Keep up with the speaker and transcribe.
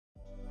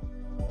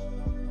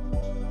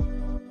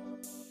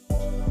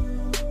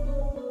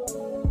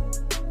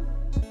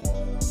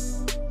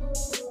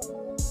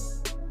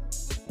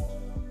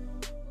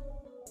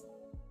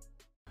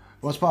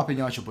What's poppin',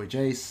 y'all? It's your boy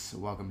Jace.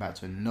 Welcome back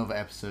to another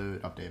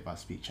episode of the If I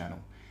Speak channel.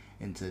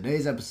 In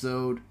today's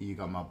episode, you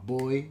got my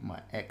boy, my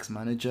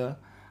ex-manager,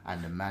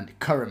 and the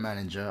current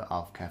manager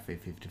of Cafe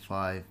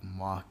 55,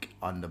 Mark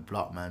on the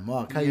block, man.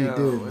 Mark, how you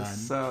doing, man?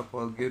 What's up?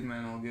 All good,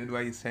 man. All good.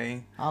 What are you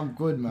saying? I'm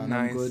good, man.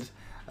 Nice.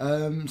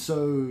 I'm good.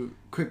 So,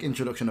 quick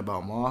introduction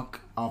about Mark.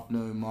 I've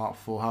known Mark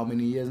for how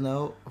many years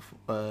now?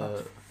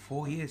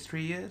 4 years,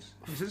 3 years?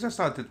 Since I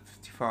started at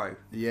 55.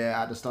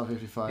 Yeah, at the start of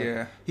 55.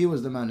 Yeah. He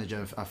was the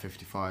manager at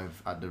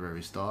 55 at the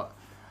very start.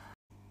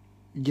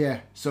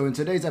 Yeah, so in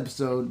today's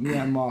episode, me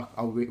and Mark,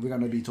 we're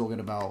going to be talking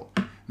about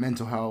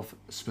mental health,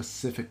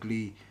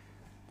 specifically,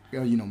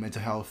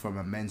 mental health from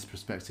a men's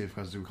perspective,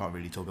 because we can't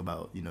really talk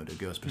about, the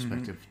girl's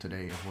perspective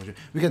today,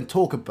 unfortunately. We can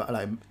talk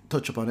about,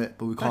 touch upon it,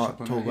 but we can't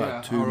talk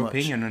about too much. Our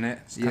opinion on it,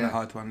 it's kind of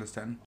hard to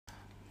understand.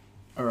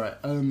 Alright,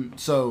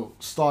 so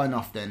starting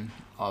off then,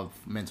 of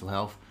mental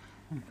health,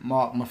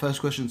 Mark, my first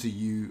question to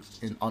you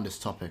on this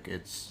topic,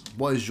 it's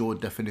what is your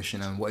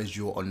definition and what is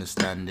your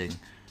understanding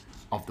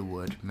of the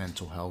word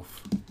mental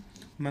health?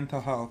 Mental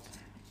health.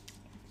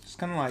 It's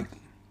kind of like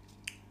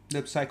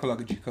the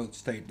psychological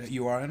state that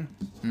you are in.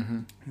 Mm-hmm.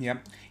 Yeah.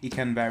 It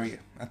can vary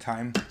at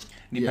time,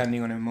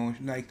 depending on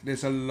emotion. Like,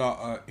 there's a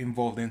lot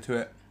involved into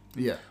it.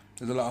 Yeah.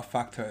 There's a lot of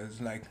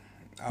factors, like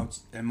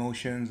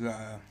emotions,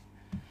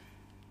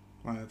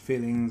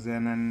 feelings,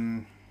 and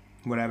then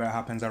whatever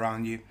happens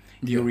around you.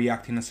 You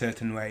react in a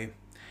certain way,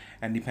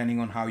 and depending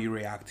on how you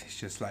react, it's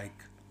just like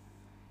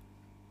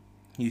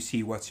you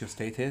see what your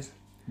state is.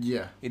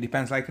 Yeah. It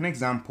depends. Like an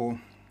example,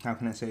 how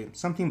can I say,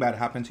 something bad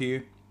happened to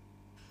you.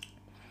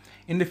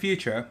 In the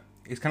future,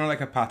 it's kind of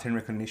like a pattern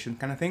recognition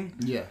kind of thing.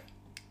 Yeah.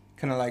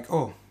 Kind of like,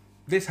 oh,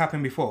 this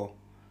happened before.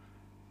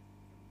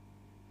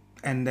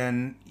 And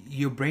then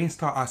your brain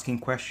start asking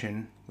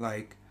question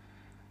like,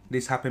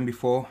 this happened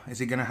before,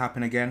 is it going to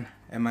happen again?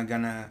 Am I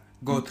going to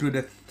go through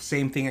the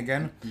same thing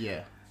again?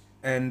 Yeah.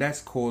 And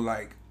that's called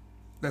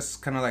that's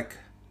kind of like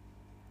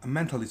a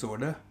mental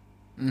disorder.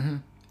 Mm-hmm.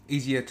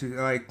 Easier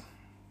to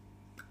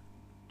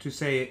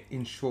say it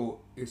in short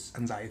is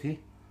anxiety.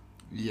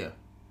 Yeah.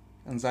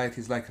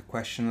 Anxiety is like a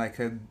question, like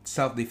a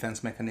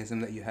self-defense mechanism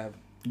that you have.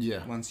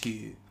 Yeah. Once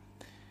you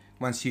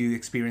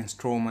experience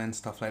trauma and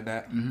stuff like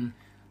that. Mm-hmm.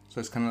 So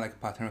it's kind of like a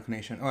pattern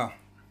recognition. Well,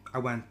 I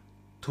went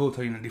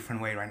totally in a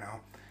different way right now.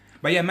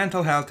 But yeah,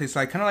 mental health is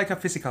like kind of like a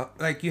physical.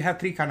 Like you have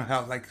three kind of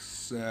health. Like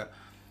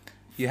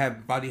you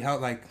have body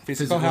health, like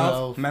physical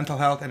health, mental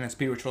health, and then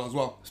spiritual as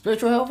well.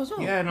 Spiritual health as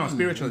well? Yeah, no,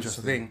 spiritual is just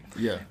a thing.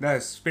 Yeah.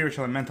 That's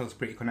spiritual and mental is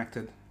pretty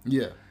connected.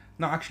 Yeah.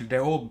 No, actually,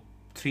 they're all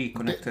three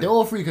connected. They're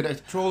all three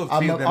connected. All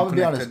three of them I'll be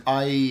connected.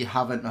 honest, I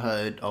haven't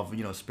heard of,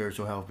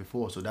 spiritual health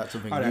before, so that's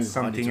something new. That's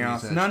something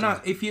else. No,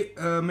 if you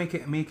make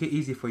it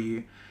easy for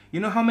you.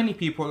 You know how many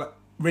people,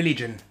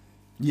 religion.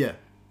 Yeah.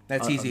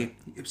 That's easy.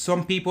 Okay.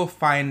 Some people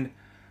find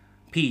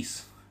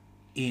peace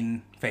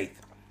in faith.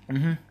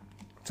 Mm-hmm.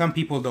 Some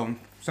people don't.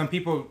 Some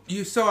people,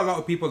 you saw a lot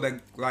of people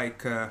that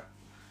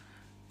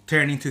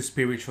turn into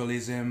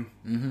spiritualism,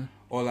 mm-hmm.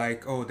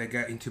 or they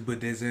get into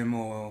Buddhism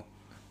or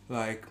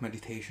like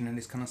meditation and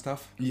this kind of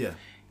stuff. Yeah.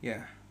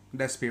 Yeah,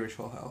 that's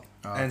spiritual health.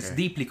 Oh, and it's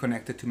deeply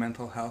connected to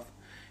mental health.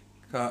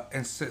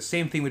 And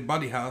same thing with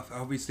body health,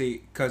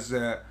 obviously, because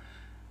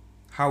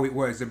how it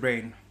works, the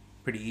brain,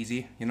 pretty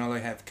easy. They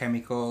have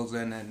chemicals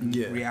and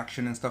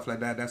reaction and stuff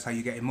like that. That's how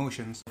you get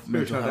emotions.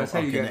 Spiritual, that's how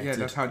you get. Yeah,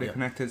 that's how they're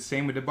connected.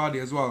 Same with the body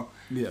as well.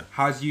 Yeah.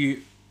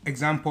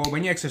 Example,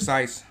 when you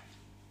exercise,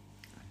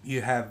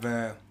 you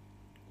have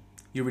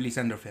you release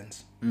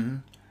endorphins. Mm-hmm.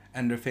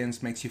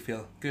 Endorphins makes you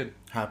feel good,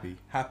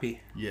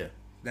 happy. Yeah.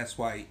 That's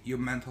why your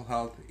mental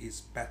health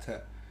is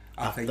better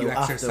after you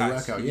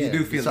exercise. Workout, you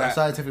do feel that.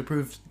 Scientific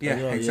proof. Yeah,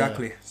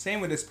 exactly. Yeah. Same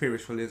with the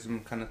spiritualism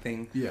kind of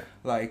thing. Yeah.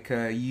 Like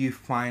you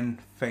find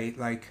faith,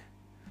 like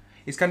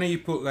it's kind of you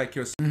put like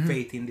your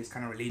faith in this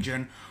kind of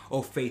religion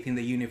or faith in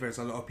the universe.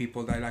 A lot of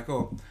people that are like,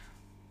 oh,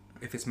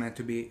 if it's meant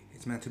to be,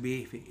 it's meant to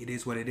be. If it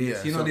is what it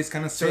is, this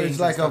kind of sayings.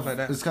 So it's like like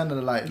that. It's kind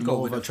of like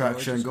law of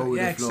attraction. Go with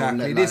the flow.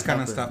 Exactly. This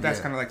kind of stuff.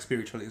 That's kind of like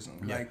spiritualism,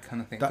 like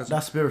kind of thing.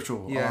 That's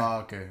spiritual. Yeah. Oh,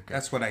 okay.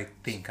 That's what I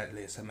think, at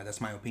least. I mean, that's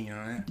my opinion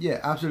on it.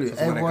 Yeah, absolutely.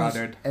 That's what I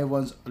gathered.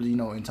 Everyone's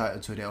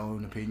entitled to their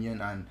own opinion,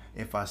 and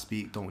if I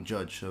speak, don't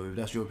judge. So if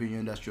that's your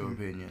opinion, that's your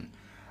opinion.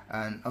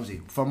 And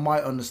obviously, from my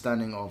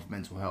understanding of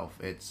mental health,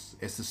 it's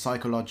the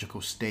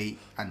psychological state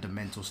and the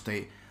mental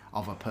state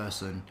of a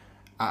person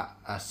at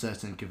a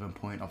certain given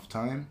point of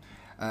time.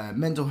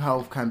 Mental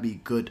health can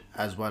be good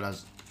as well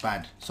as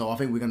bad. So I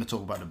think we're going to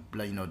talk about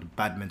the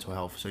bad mental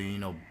health. So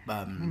when you're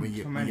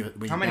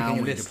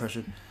down with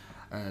depression,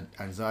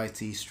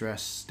 anxiety,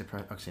 stress,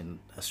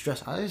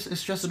 stress.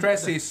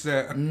 Stress is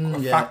a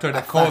factor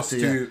that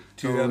causes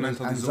to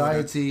mental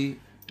anxiety.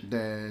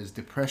 There's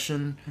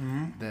depression.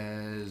 Mm-hmm.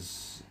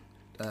 There's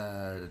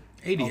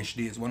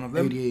ADHD is one of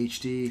them.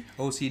 ADHD,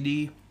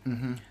 OCD.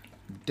 Mm-hmm.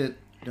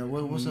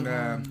 What was it?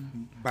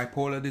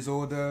 Bipolar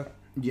disorder.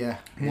 Yeah.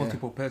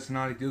 Multiple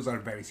personality. Those are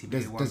very severe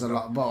ones. There's a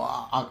lot. But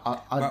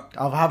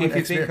I've had if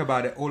you think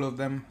about it, all of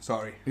them.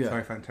 Sorry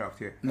if I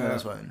interrupt you. No,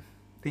 that's fine.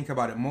 Think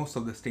about it. Most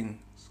of these things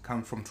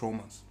come from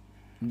traumas.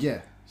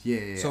 Yeah.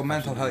 So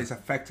mental health is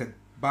affected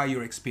by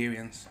your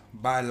experience,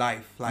 by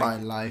life, like by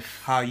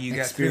life, how you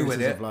get through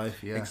with it. Of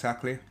life, yeah.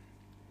 Exactly.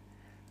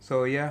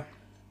 So yeah,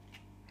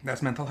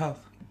 that's mental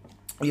health.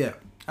 Yeah,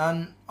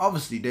 and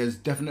obviously there's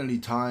definitely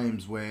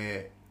times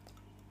where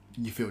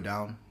you feel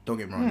down. Don't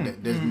get me wrong.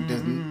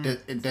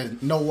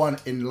 There's no one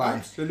in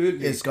life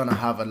is gonna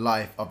have a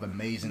life of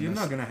amazingness. You're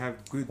not gonna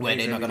have good days where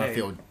they're not gonna day.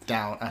 feel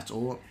down at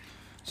all.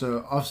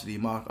 So obviously,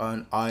 Mark,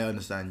 I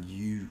understand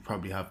you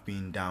probably have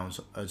been down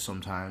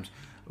sometimes.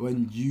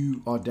 When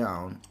you are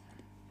down,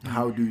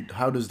 how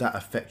does that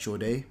affect your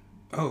day?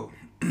 Oh,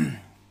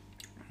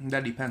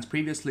 that depends.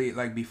 Previously,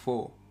 like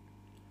before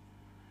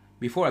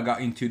I got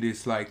into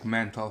this like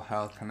mental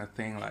health kind of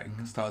thing, like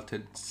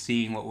started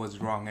seeing what was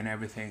wrong and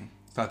everything,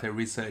 started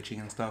researching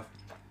and stuff.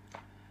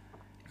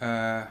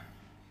 I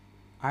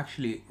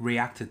actually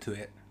reacted to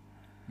it.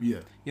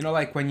 Yeah. You know,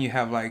 like when you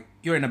have like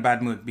you're in a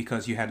bad mood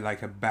because you had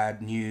like a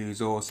bad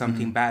news or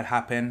something bad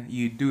happen,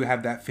 you do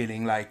have that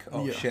feeling like,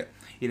 oh shit,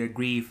 either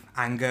grief,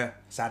 anger,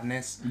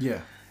 sadness.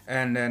 Yeah.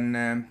 And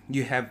then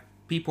you have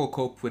people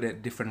cope with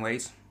it different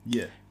ways.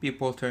 Yeah.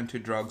 People turn to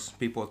drugs,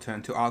 people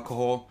turn to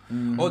alcohol,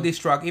 or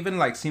distract, even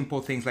like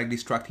simple things like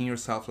distracting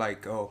yourself,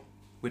 like,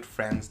 with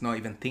friends, not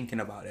even thinking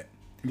about it.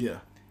 Yeah.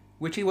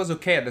 Which it was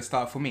okay at the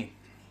start for me.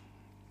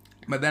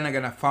 But then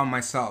again, I found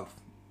myself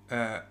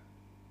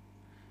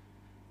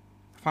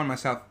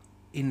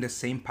in the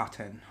same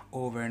pattern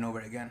over and over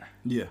again.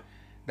 Yeah.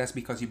 That's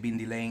because you've been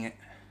delaying it.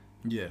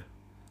 Yeah.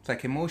 It's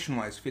like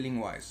emotion-wise,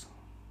 feeling-wise,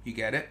 you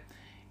get it?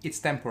 It's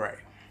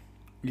temporary.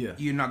 Yeah.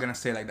 You're not going to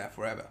stay like that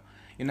forever.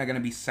 You're not going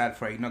to be sad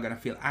forever. You're not going to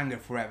feel anger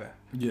forever.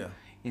 Yeah.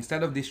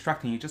 Instead of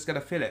distracting, you just got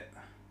to feel it.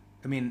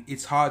 I mean,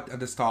 it's hard at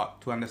the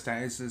start to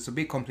understand. It's a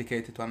bit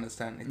complicated to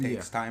understand. It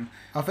takes time.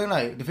 I think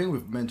like the thing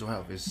with mental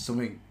health is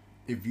something,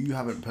 if you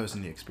haven't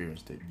personally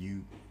experienced it,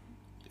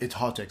 it's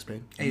hard to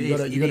explain. You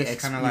gotta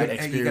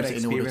experience it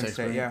in order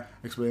to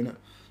explain it.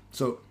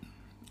 So,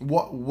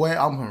 where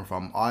I'm coming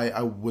from,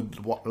 I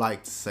would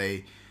like to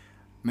say,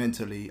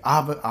 mentally,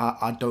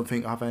 I don't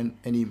think I have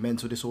any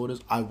mental disorders.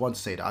 I want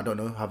to say that I don't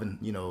know, I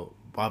haven't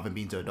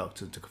been to a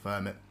doctor to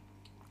confirm it,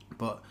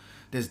 but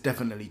there's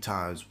definitely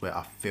times where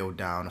I feel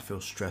down, I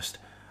feel stressed,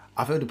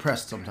 I feel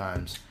depressed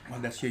sometimes. Well,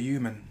 that's your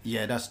human.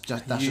 Yeah, that's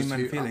human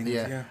just feelings.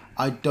 Yeah.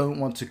 I don't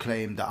want to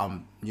claim that I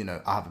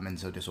have a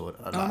mental disorder.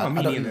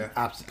 Me neither.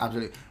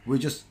 Absolutely. We're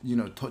just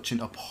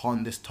touching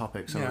upon this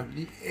topic, so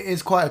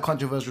it's quite a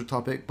controversial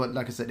topic. But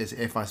like I said, it's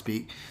if I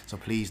speak, so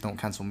please don't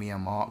cancel me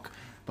and Mark.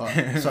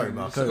 But sorry,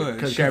 Mark.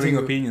 Sharing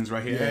opinions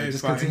right here. Yeah,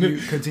 just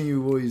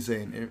continue what you're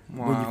saying.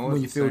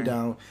 When you feel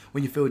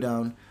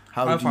down,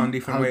 I found a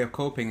different way of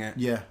coping it.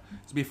 Yeah.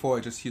 So before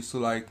I just used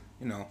to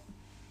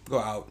go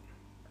out,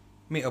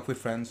 meet up with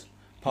friends,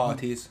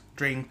 parties,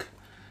 drink,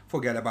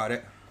 forget about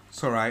it.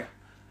 It's alright.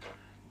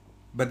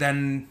 But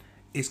then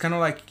it's kind of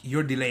like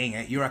you're delaying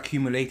it. You're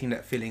accumulating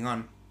that feeling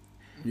on.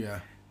 Yeah.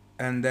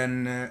 And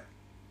then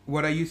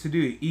what I used to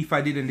do, if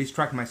I didn't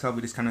distract myself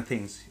with these kind of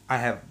things, I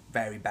have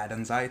very bad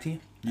anxiety.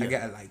 Yeah. I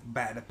get like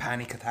bad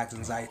panic attacks,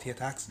 anxiety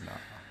attacks. No.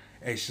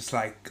 It's just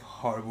like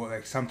horrible.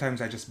 Like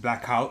sometimes I just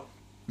black out.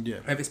 Yeah.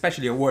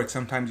 Especially at work,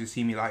 sometimes you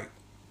see me like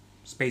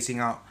spacing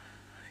out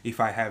if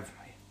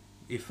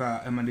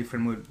I'm in a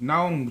different mood.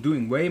 Now I'm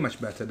doing way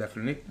much better,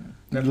 definitely.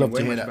 I'd love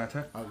to hear that.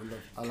 Better. I'd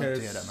love to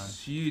hear that,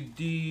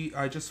 man.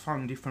 I just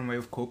found a different way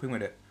of coping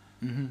with it.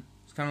 Mm-hmm.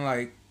 It's kind of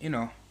like,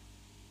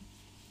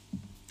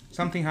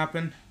 something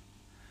happened.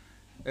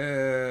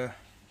 For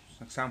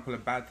example, a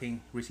bad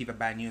thing, receive a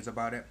bad news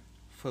about it,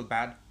 feel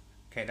bad.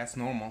 Okay, that's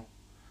normal.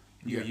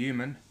 You're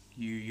human.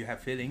 You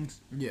have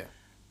feelings. Yeah.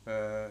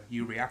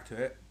 You react to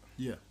it.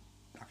 Yeah.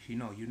 Actually,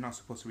 no, you're not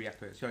supposed to react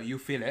to it. So you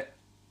feel it.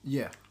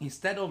 Yeah.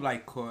 Instead of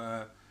like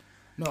I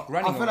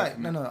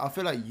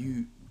feel like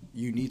you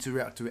need to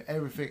react to it.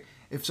 Everything.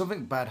 If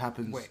something bad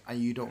happens and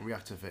you don't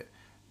react to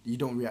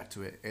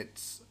it.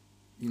 It's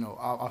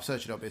I've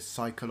searched it up. It's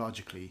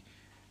psychologically,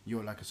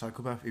 you're like a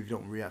psychopath if you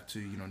don't react to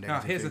negative No,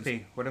 here's things. the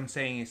thing. What I'm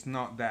saying is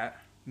not that.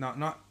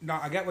 Not.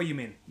 I get what you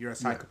mean. You're a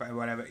psychopath or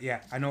whatever.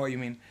 Yeah, I know what you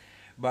mean.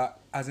 But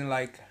as in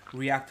like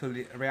react to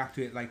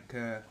it like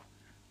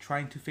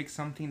trying to fix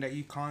something that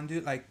you can't do.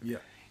 Like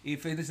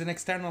if it is an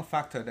external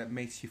factor that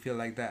makes you feel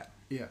like that.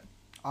 Yeah,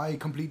 I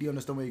completely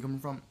understand where you're coming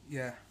from.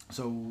 Yeah.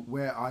 So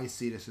where I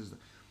see this is,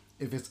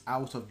 if it's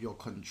out of your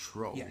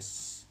control.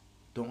 Yes.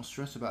 Don't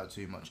stress about it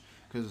too much,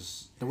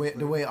 because the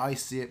way I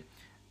see it,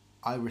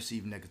 I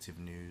receive negative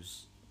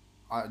news.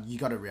 You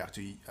gotta react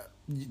to it.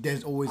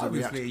 There's always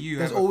Obviously, a reaction.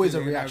 There's always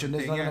a reaction.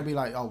 There's not gonna be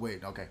like, oh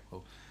wait, okay,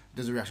 well,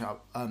 there's a reaction.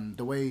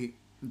 The way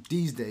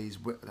these days,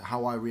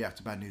 how I react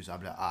to bad news, I'll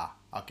be like,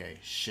 okay,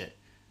 shit.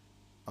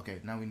 Okay,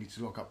 now we need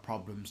to look up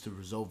problems to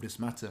resolve this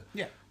matter.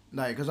 Yeah.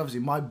 Like, because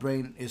obviously my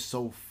brain is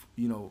so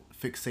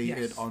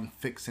fixated on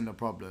fixing the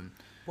problem.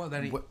 Well,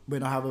 then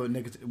when I have a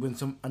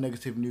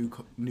negative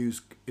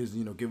news is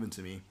given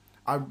to me,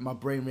 my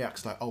brain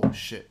reacts like, oh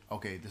shit,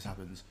 okay, this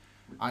happens,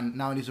 and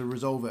now I need to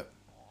resolve it.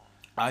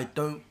 I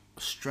don't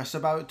stress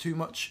about it too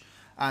much,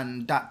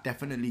 And that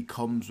definitely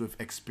comes with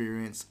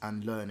experience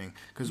and learning.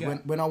 Because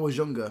when I was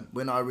younger,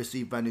 when I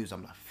received bad news,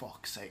 I'm like,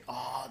 fuck's sake,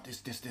 this,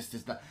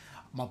 that.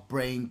 My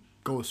brain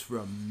goes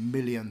through a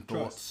million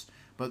thoughts.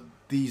 But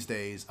these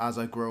days, as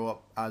I grow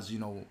up, as,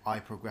 I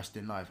progressed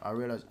in life, I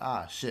realized,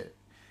 shit,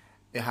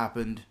 it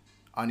happened.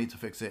 I need to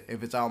fix it.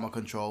 If it's out of my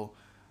control,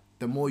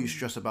 the more you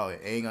stress about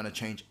it, it ain't gonna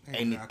change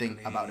anything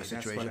about the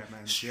situation.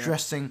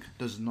 Stressing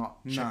does not.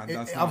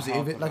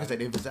 Obviously, like I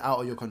said, if it's out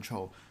of your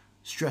control,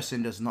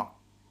 stressing does not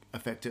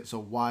affect it. So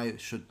why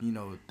should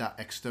that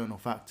external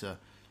factor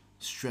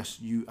stress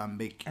you and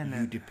make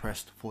you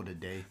depressed for the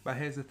day? But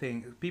here's the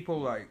thing: people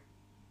like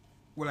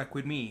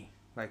with me,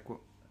 I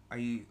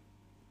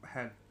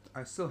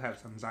still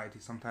have anxiety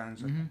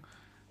sometimes.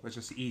 It's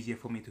just easier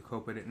for me to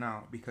cope with it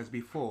now, because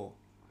before,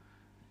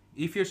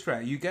 if you're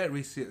stressed,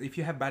 if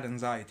you have bad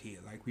anxiety,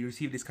 like we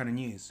receive this kind of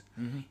news,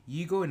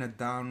 you go in a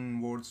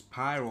downward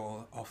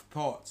spiral of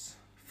thoughts,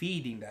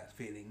 feeding that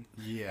feeling.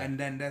 Yeah. And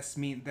then that's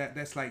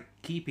like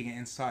keeping it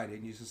inside,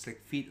 and you just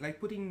like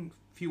putting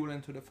fuel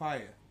into the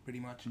fire,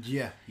 pretty much.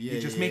 Yeah. You're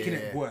just making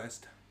it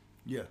worse.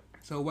 Yeah.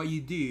 So what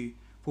you do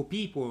for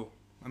people,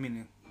 I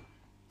mean,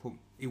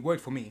 it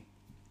worked for me.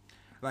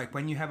 Like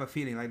when you have a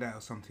feeling like that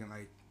or something,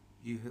 like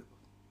you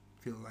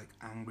feel like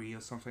angry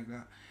or something like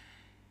that,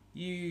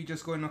 you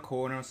just go in a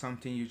corner or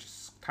something, you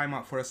just time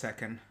out for a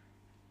second.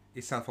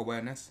 It's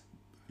self-awareness.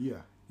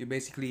 Yeah.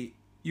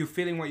 You're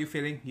feeling what you're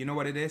feeling. You know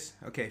what it is?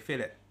 Okay,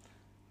 feel it.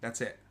 That's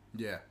it.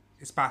 Yeah.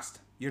 It's past.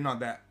 You're not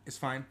that. It's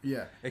fine.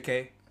 Yeah.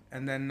 Okay.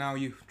 And then now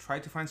you try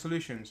to find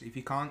solutions. If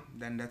you can't,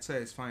 then that's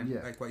it. It's fine.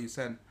 Yeah. Like what you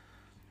said.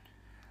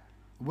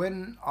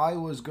 When I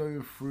was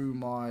going through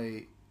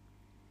my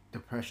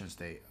depression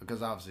state,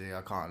 because obviously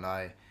I can't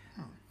lie,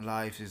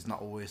 life is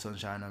not always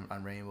sunshine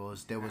and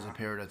rainbows. There was a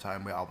period of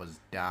time where I was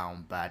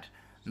down bad.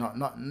 Not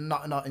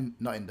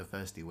in the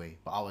thirsty way,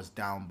 but I was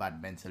down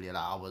bad mentally.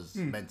 Like I was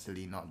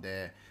mentally not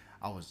there.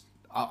 I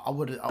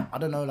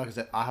don't know. Like I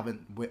said, I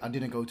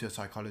didn't go to a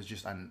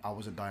psychologist, and I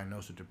wasn't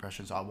diagnosed with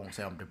depression, so I won't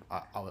say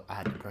I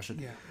had depression.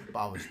 Yeah. But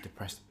I was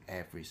depressed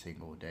every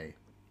single day.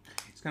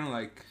 It's kind of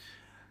like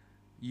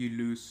you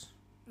lose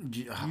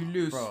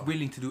bro.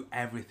 willing to do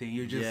everything.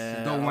 You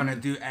just don't want to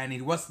do any.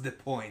 What's the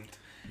point?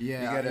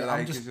 Yeah,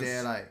 I'm just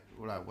there like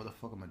what the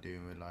fuck am I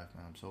doing with life,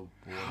 man? I'm so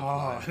bored.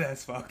 Oh,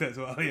 that's fucked as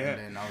well. Yeah.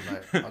 And then I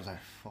was like,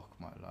 fuck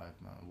my life,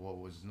 man. What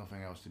was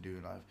nothing else to do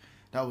in life?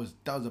 That was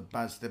a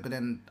bad step. But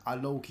then I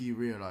low key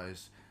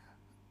realized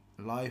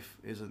life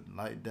isn't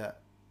like that.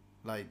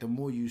 Like the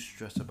more you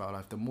stress about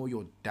life, the more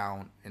you're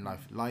down in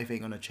life. Life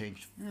ain't gonna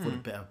change for the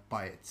better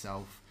by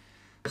itself.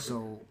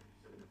 So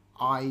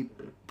I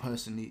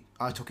personally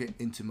took it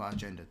into my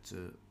agenda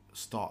to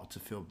start to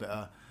feel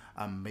better.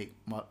 And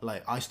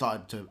I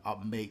started to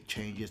make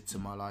changes to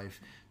my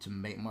life to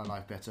make my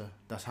life better.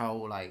 That's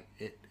how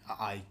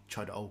I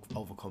try to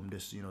overcome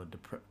this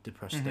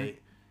depressed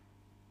state.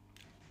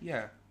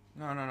 Yeah,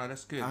 no,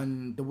 that's good.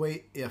 And the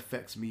way it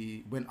affects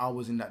me when I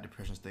was in that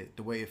depression state,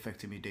 the way it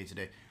affected me day to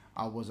day,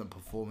 I wasn't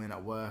performing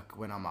at work.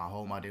 When I'm at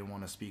home, I didn't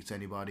want to speak to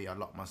anybody. I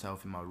locked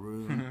myself in my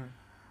room.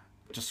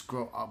 Just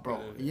scroll up,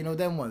 bro. You know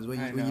them ones when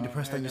you're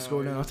depressed and you're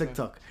scrolling on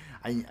TikTok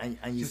and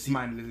you just see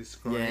mindlessly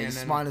scrolling. Yeah,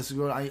 just mindlessly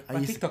scrolling.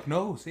 But TikTok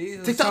knows.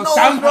 TikTok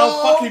knows, bro.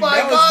 Oh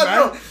my god,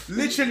 man. Bro.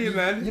 Literally,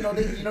 man. You know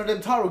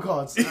them tarot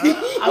cards.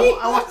 I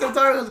watch them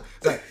tarot cards.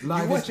 It's like,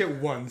 you watch it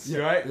once,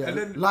 right? Yeah. And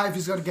then life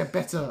is gonna get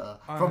better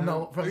from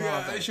now.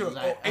 Yeah, sure.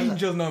 Like,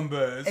 angel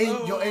numbers.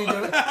 Your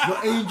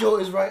angel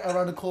is right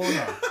around the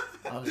corner.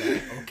 I was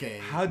like, okay.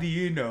 How do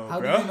you know,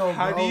 bro?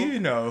 How do you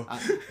know?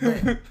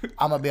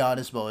 I'm gonna be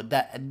honest, bro.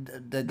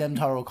 Them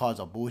tarot cards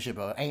are bullshit,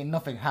 bro. Ain't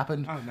nothing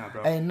happened. Oh, no,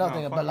 bro. Ain't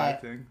nothing. But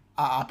like,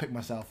 I pick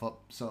myself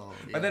up. So.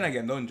 Yeah. But then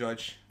again, don't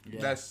judge.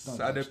 Yeah, that's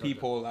other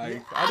people. Like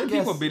yeah, other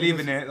people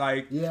believe in it.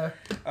 Like yeah.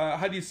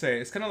 How do you say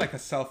it? It's kind of like a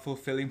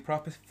self-fulfilling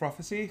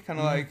prophecy. Kind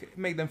of like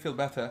make them feel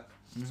better.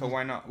 So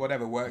why not?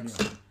 Whatever works.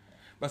 Yeah.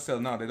 But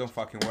still, no, they don't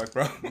fucking work,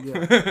 bro.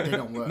 Yeah, they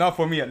don't work. Not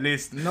for me, at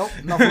least. Nope,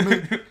 not for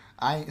me.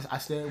 I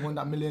still won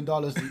that $1 million.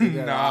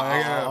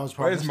 I was promised.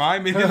 Where's my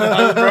 $1 million,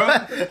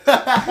 bro?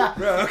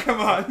 Bro,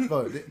 come on.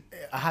 Bro,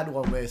 I had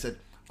one where it said,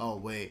 "Oh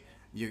wait,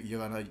 you're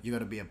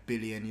gonna be a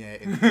billionaire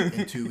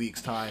in 2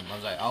 weeks' time." I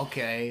was like,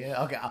 okay,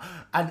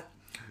 and.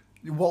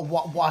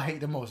 What I hate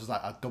the most is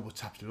like I double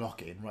tapped to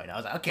lock it in right now. I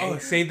was like, okay. Oh,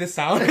 save the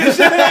sound. You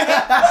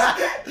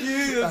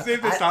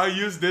save the sound.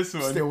 Use this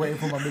one. Still waiting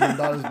for my $1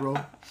 million, bro.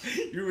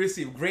 You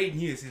receive great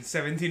news in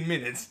 17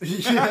 minutes.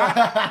 Dude,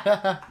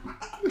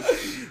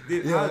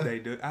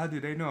 Yeah. How do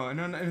they know?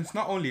 And it's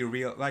not only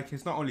real. Like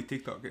it's not only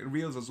TikTok.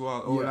 Reels as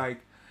well. Or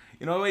like,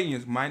 you know when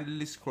you're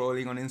mindlessly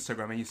scrolling on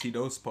Instagram and you see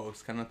those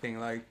posts, kind of thing.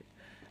 Like,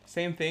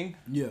 same thing.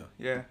 Yeah.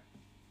 Yeah.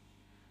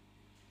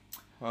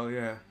 Well,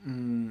 yeah.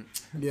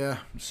 Yeah.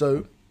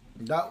 So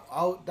that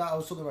I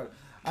was talking about,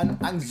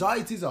 and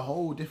anxiety is a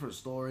whole different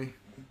story.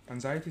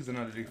 Anxiety is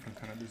another different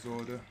kind of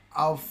disorder.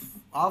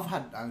 I've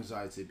had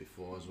anxiety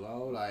before as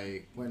well.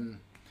 Like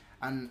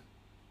I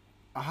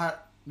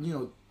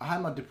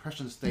had my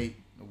depression state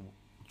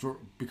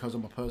because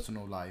of my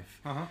personal life.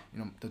 Uh-huh.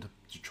 The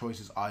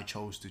choices I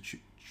chose to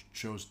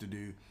chose to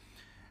do,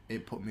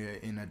 it put me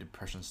in a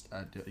depression,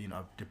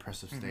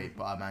 depressive state.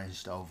 But I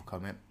managed to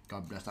overcome it.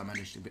 God bless. I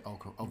managed to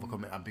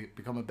overcome it and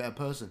become a better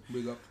person.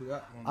 Big up to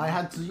that one. I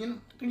had to,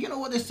 you know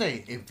what they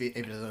say. If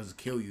it doesn't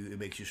kill you, it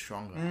makes you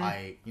stronger.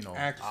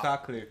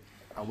 Exactly.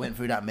 I went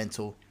through that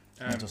mental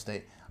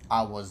state.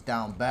 I was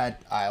down bad.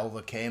 I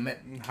overcame it.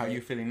 How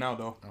you feeling now,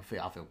 though? I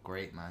feel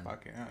great, man.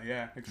 Fucking hell,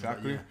 yeah,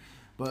 exactly.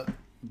 But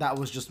that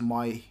was just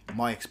my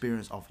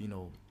experience of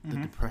the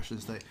depression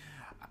state.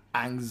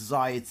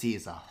 Anxiety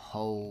is a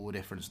whole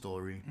different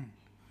story.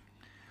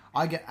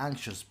 I get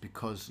anxious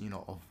because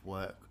of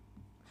work.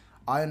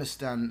 I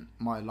understand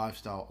my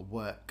lifestyle.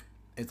 Work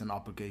is an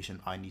obligation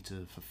I need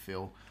to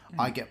fulfill.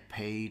 I get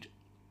paid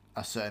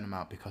a certain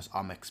amount because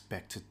I'm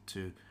expected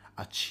to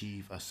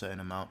achieve a certain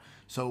amount.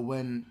 So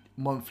when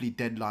monthly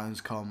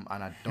deadlines come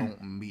and I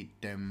don't meet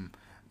the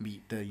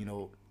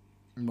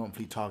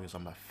monthly targets,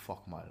 I'm like,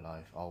 fuck my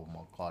life. Oh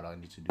my god, I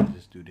need to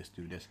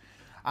do this,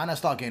 and I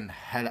start getting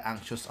hella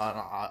anxious.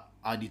 I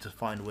need to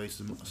find ways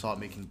to start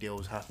making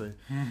deals happen.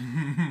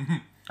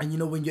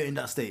 And when you're in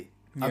that state,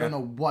 I don't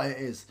know what it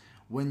is.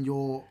 When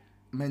you're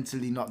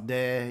mentally not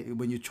there,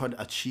 when you try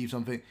to achieve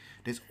something,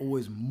 there's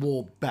always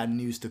more bad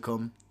news to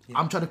come.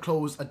 I'm trying to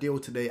close a deal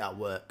today at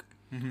work.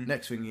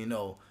 Next thing you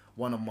know,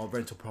 one of my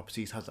rental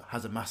properties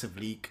has a massive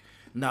leak.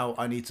 Now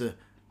I need to,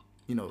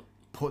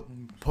 put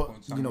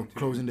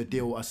closing the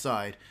deal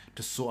aside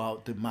to sort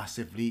out the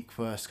massive leak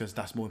first, because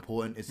that's more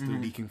important. It's the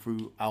leaking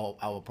through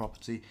our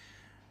property.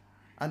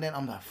 And then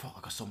I'm like, fuck,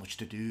 I got so much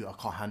to do. I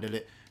can't handle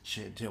it.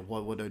 Shit,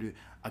 what do I do?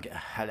 I get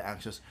hella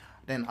anxious.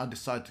 Then I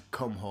decide to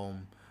come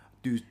home,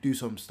 do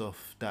some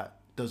stuff that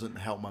doesn't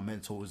help my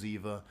mentals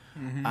either.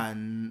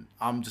 And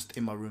I'm just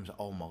in my room like,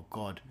 oh my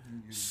god,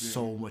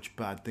 so much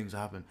bad things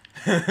happen.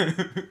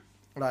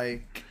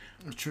 Like,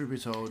 truth be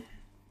told,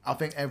 I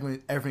think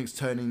everything's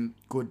turning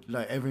good.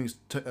 Like, everything's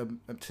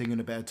taking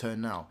a better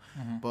turn now.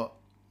 But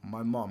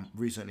my mom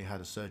recently had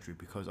a surgery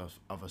because of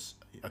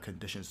a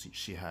condition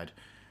she had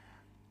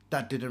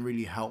that didn't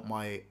really help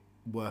my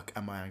work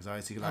and my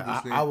anxiety. Like,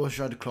 I was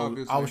trying to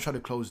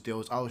close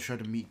deals. I was trying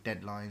to meet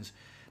deadlines.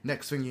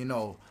 Next thing you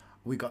know,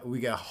 we get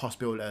a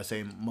hospital letter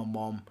saying my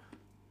mom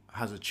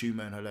has a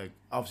tumor in her leg.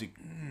 Obviously,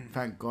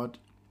 thank God,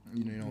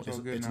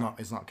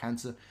 it's not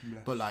cancer.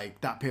 Bless. But like,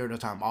 that period of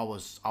time, I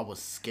was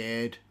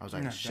scared. I was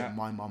like, shit,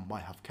 my mom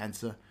might have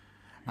cancer,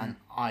 and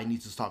I need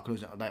to start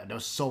closing. Like, there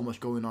was so much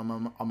going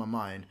on my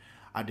mind.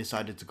 I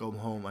decided to go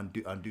home and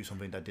do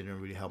something that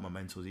didn't really help my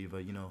mentals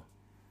either.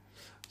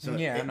 So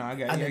I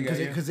get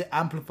it. Because it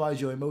amplifies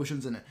your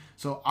emotions in it.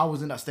 So I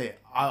was in that state.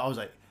 I was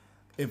like,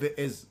 if it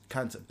is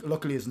cancer,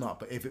 luckily it's not,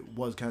 but if it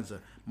was cancer,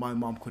 my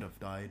mom could have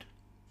died.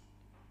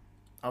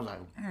 I was like,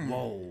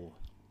 whoa.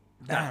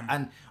 Damn.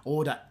 And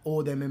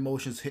all them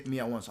emotions hit me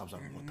at once. I was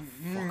like, what the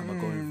fuck am I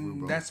going through,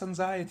 bro? That's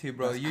anxiety,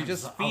 bro. You're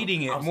just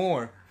feeding it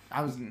more.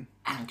 I was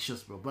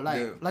anxious, bro. But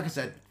like I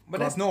said, but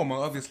God, that's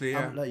normal, obviously.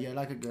 Yeah.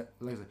 Like I said,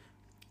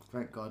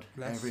 thank God,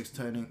 everything's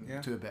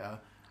turning to a better.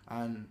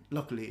 And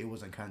luckily, it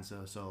wasn't cancer,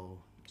 so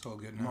it's all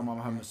good now. My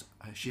mom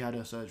she had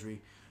her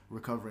surgery,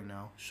 recovering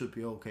now. Should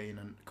be okay in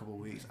a couple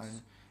of weeks.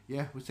 And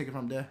we'll take it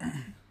from there.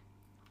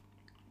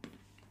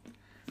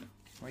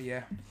 Oh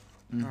yeah,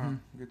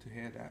 good to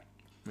hear that.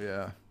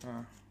 Yeah.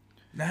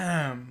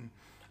 Damn,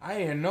 I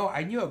didn't know.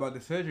 I knew about the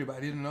surgery, but I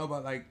didn't know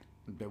about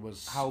there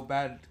was how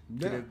bad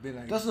could it be.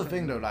 Like, that's the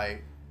thing, though.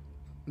 Like,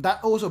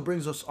 that also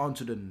brings us on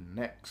to the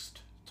next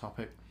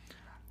topic.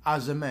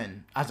 As a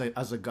man, as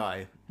a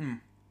guy.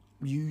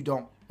 You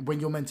don't, when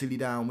you're mentally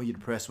down, when you're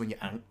depressed, when you're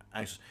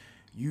anxious,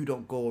 you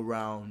don't go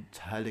around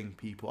telling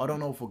people. I don't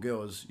know for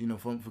girls,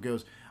 for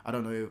girls, I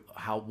don't know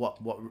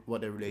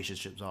what their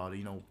relationships are,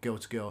 girl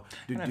to girl.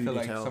 I feel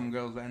like some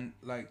girls and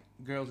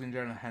girls in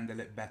general handle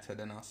it better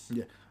than us.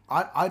 Yeah,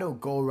 I don't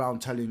go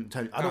around telling.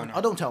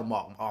 I don't tell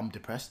Mark I'm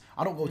depressed.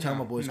 I don't go tell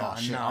my boys,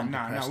 I'm depressed.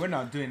 No, we're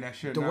not doing that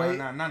shit.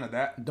 None of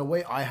that. The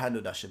way I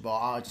handle that shit, but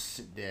I just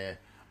sit there.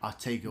 I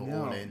take it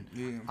all in.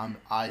 Yeah.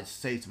 I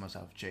say to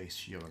myself,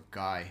 Jace, you're a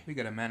guy. We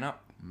gotta man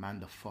up. Man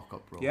the fuck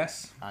up, bro.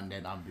 Yes. And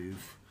then I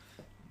move.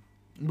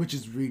 Which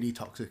is really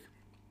toxic.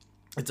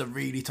 It's a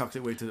really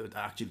toxic way to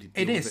actually deal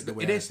with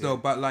it. It is, though,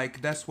 but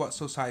that's what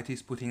society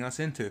is putting us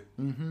into.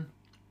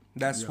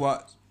 That's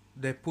what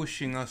they're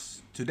pushing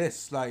us to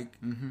this. I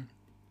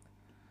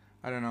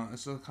don't know.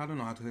 I don't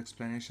know how to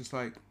explain it. It's just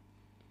like,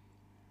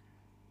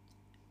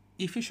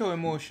 if you show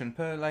emotion,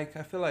 I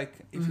feel like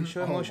if you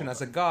show emotion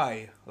as a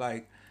guy,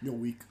 you're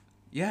weak.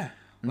 Yeah.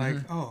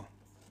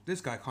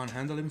 This guy can't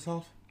handle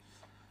himself.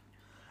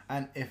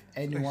 And if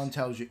anyone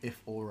tells you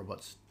if or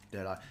robots,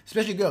 they're like,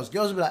 especially girls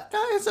will be like,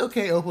 it's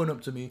okay, open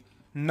up to me.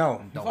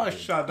 No.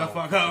 Shut the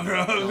fuck up,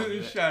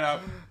 bro. Shut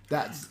up.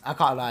 I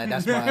can't lie,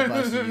 that's my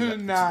advice to you.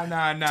 Nah.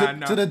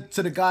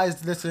 To the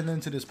guys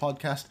listening to this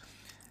podcast,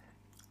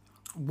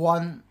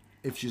 one,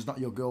 if she's not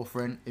your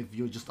girlfriend, if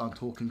you're just on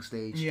talking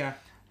stage,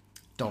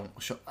 don't.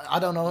 I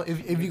don't know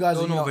if you guys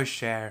don't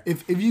overshare.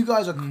 If you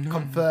guys are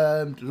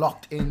confirmed,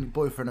 locked in,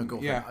 boyfriend or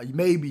girlfriend,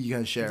 maybe you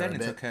can share then a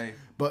it's bit. Okay.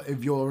 But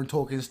if you're on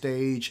talking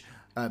stage,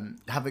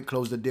 haven't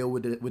closed the deal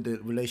with the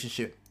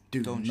relationship,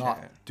 do Don't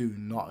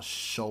not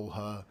show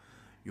her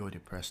you're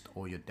depressed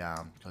or you're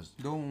down, because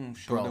don't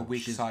show the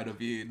weak side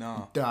of you.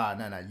 No.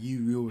 No,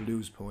 you will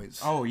lose points.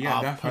 Oh yeah,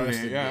 I've definitely.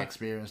 personally Yeah,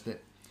 experienced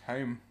it.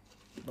 Home.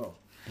 Well,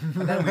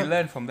 And then we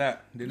learned from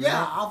that. Didn't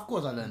yeah, of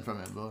course I learned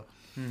from it, but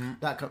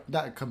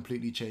that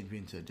completely changed me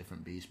into a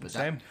different beast. But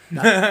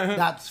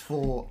that's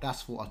for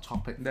a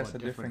topic. That's for a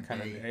different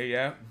kind day. of day.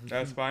 Yeah,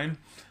 that's fine.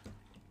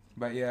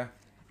 But yeah,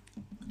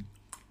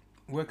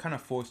 we're kind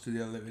of forced to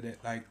deal with it,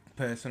 like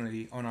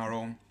personally on our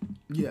own.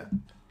 Yeah.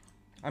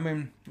 I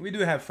mean, we do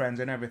have friends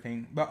and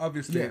everything, but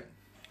obviously,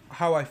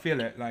 how I feel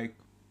it, like,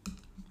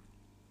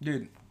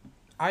 dude,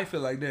 I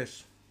feel like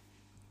this.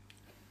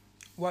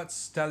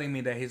 What's telling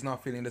me that he's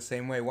not feeling the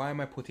same way? Why am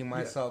I putting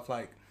myself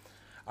like,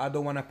 I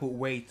don't want to put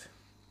weight.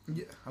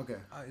 Yeah. Okay.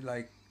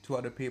 To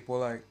other people.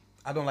 Like,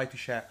 I don't like to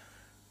share.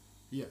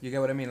 Yeah. You get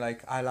what I mean?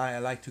 Like, I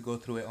like to go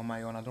through it on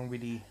my own. I don't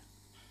really.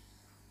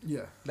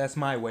 Yeah. That's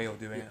my way of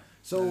doing it.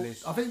 So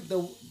I think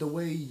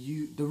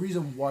the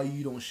reason why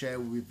you don't share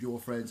with your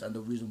friends and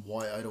the reason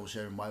why I don't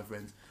share with my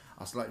friends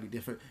are slightly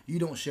different. You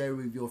don't share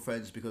with your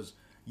friends because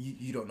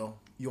you don't know.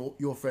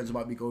 Your friends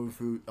might be going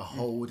through a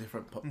whole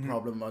different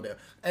problem out there.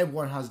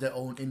 Everyone has their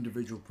own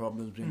individual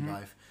problems in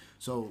life.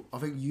 So I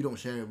think you don't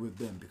share it with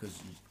them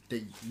because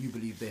you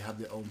believe they have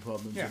their own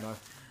problems in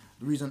life.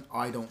 The reason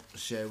I don't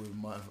share with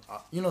my,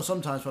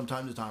 sometimes from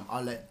time to time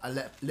I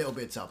let little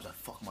bits out. Like,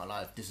 fuck my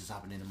life, this is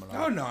happening in my life.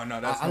 Oh no,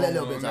 that's I let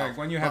little bits out.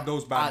 When you have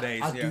those bad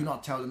days, I do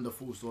not tell them the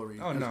full story.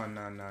 Oh no.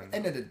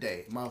 End of the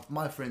day,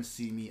 my friends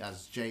see me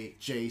as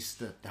Jace,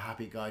 the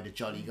happy guy, the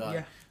jolly guy.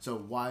 Yeah. So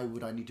why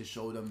would I need to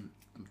show them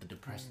the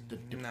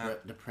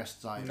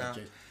depressed side of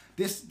Jace?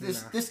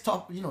 This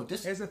top,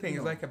 this. Here's the thing.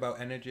 It's like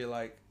about energy,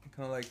 like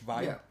kind of like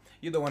vibe. Yeah.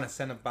 You don't want to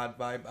send a bad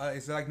vibe.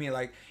 It's like me.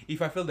 Like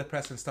if I feel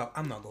depressed and stuff,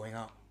 I'm not going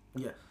out.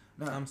 Yeah,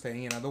 no. I'm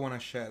staying in. I don't want to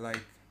share, like,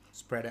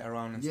 spread it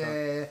around and stuff.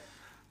 Yeah,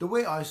 the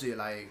way I see it,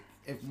 like,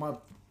 if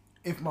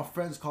my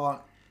friends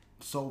can't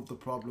solve the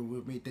problem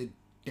with me,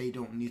 they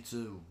don't need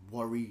to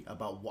worry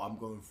about what I'm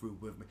going through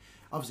with me.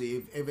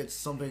 Obviously, if it's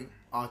something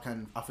I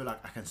feel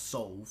like I can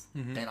solve,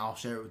 then I'll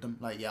share it with them.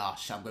 Like, yeah,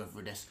 I'm going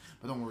through this,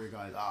 but don't worry,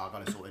 guys, I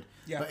got it sorted.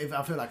 Yeah. But if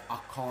I feel like I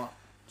can't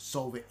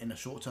solve it in the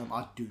short term,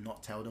 I do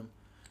not tell them,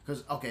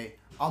 because okay,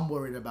 I'm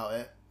worried about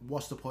it.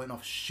 What's the point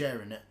of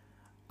sharing it?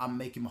 I'm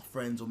making my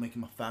friends or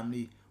making my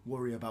family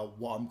worry about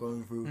what I'm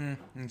going through.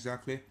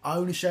 Exactly. I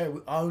only share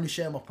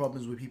my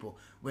problems with people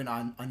when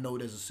I know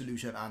there's a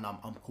solution and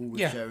I'm cool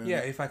with sharing. Yeah,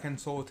 if I can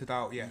sort it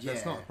out,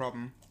 that's not a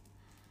problem.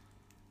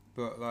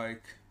 But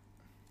like,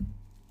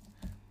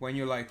 when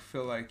you like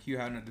feel like you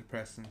had a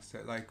depressing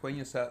state, like when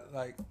you said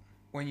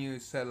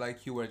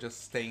like you were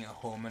just staying at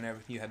home and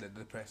everything, you had a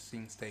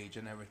depressing stage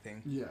and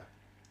everything. Yeah.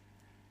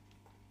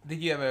 Did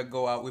you ever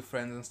go out with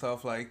friends and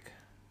stuff like?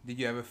 Did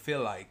you ever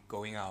feel like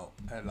going out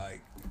and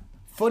like?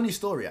 Funny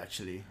story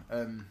actually.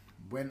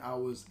 When I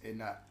was in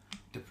that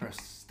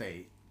depressed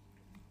state,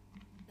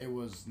 it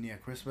was near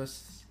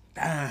Christmas.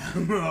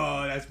 Damn,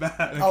 oh, that's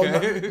bad.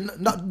 Okay. Oh,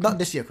 not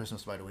this year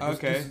Christmas, by the way.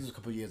 Okay. This is a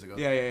couple of years ago.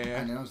 Yeah.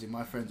 And then obviously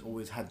my friends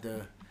always had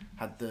the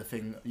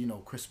thing,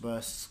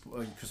 Christmas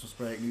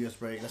break, New Year's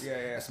break.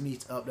 Let's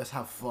meet up. Let's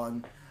have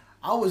fun.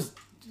 I was,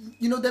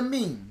 the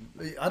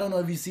meme. I don't know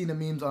if you've seen the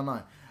memes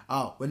online.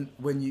 Oh,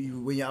 when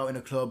you're out in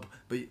a club,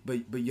 but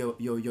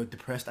you're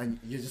depressed and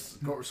you just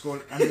scroll.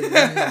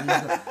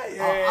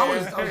 I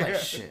was like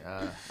shit.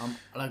 I'm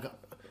like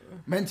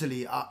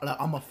mentally, like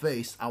on my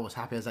face, I was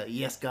happy. I was like,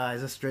 yes,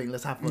 guys, let's drink,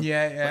 let's have fun.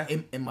 Yeah.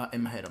 But in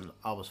my head,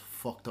 I was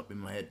fucked up in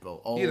my head,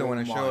 bro. You don't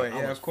want to show it,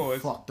 of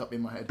course. Fucked up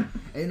in my head.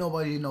 Ain't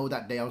nobody know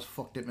that day I was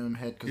fucked up in my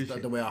head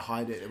because the way I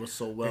hide it was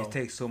so well. It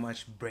takes so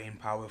much brain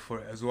power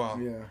for it as well.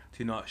 Yeah.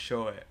 To not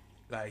show it,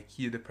 like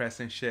you're depressed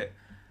and shit.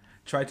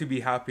 Try to be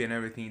happy and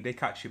everything. They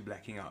catch you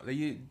blacking out. Do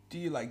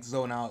you like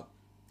zone out?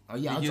 Oh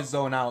yeah, you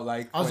zone out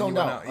like I zoned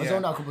out. I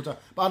zoned out a couple of times,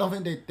 but I don't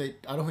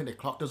think they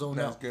clocked the zone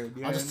out. That's good.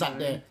 Yeah, I just sat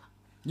there.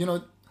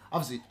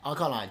 Obviously, I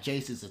can't lie.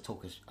 Jace is a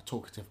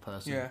talkative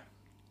person. Yeah.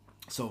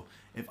 So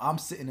if I'm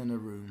sitting in a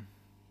room,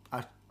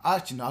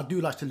 I do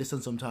like to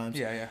listen sometimes.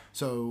 Yeah.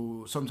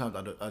 So sometimes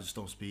I just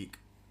don't speak.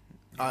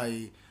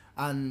 I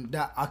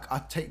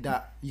take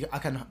that. I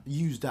can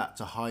use that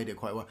to hide it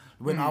quite well.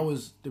 When I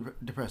was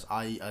depressed,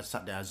 I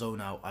sat there, I zone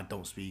out, I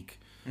don't speak.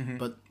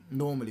 But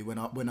normally when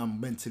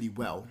I'm mentally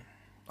well,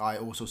 I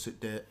also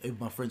sit there. If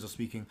my friends are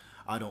speaking,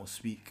 I don't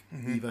speak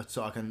either.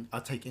 So I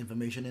take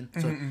information in.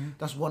 So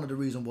that's one of the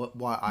reasons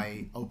why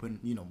I open.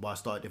 Why I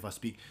started If I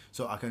Speak,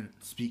 so I can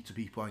speak to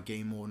people and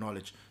gain more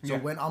knowledge. So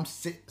when I'm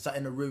sat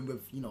in a room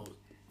with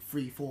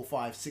 3, 4,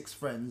 5, 6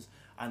 friends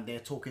and they're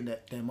talking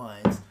their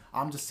minds,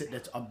 I'm just sitting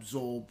there to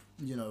absorb,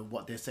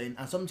 what they're saying.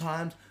 And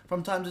sometimes,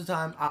 from time to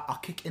time, I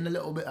kick in a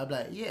little bit. I'm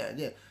like, yeah.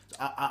 So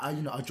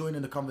I join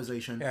in the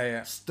conversation.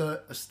 Yeah.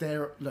 Steer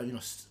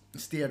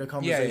the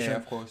conversation. Yeah,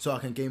 of course. So I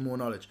can gain more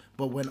knowledge.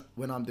 But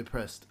when I'm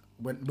depressed,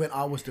 when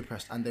I was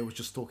depressed and they was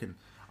just talking,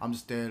 I'm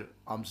just there.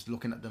 I'm just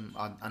looking at them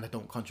and I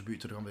don't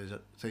contribute to the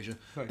conversation.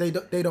 Right.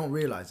 They don't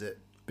realize it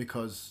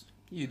because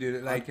You do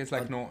it like it's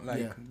like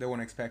they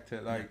won't expect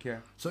it. Like yeah.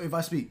 So if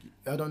I speak,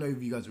 I don't know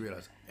if you guys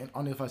realize, and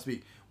only if I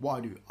speak, what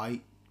I do, I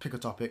pick a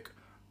topic,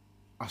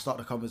 I start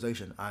the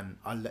conversation, and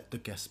I let the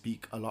guest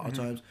speak a lot of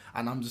times,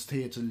 and I'm just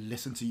here to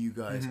listen to you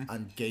guys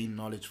and gain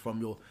knowledge from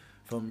your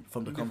from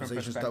the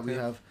conversations that we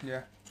have.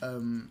 Yeah.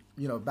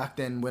 You know, back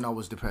then when I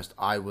was depressed,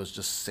 I was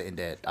just sitting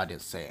there. I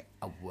didn't say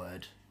a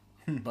word,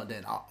 but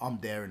then I'm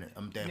there in it.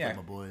 I'm there for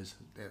my boys,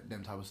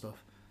 them type of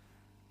stuff.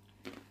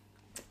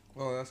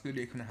 Well, that's good.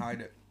 You can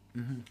hide it.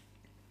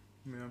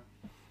 Yeah.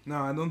 No,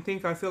 I don't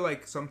think. I feel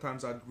like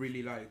sometimes I'd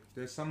really like.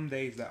 There's some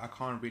days that I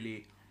can't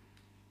really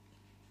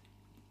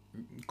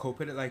cope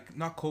with it. Like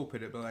not cope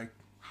with it, but like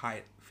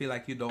hide. Feel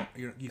like you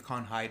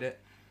can't hide it.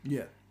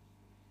 Yeah.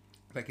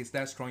 Like it's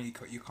that strong.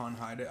 You can't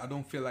hide it. I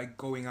don't feel like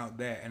going out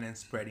there and then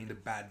spreading the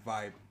bad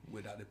vibe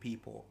with other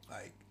people.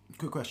 Like.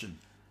 Good question.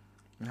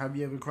 Have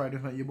you ever cried in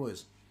front of your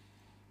boys?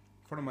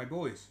 In front of my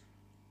boys.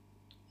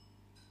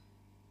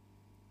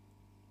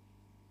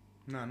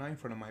 No, not in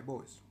front of my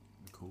boys.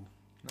 Cool.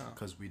 No.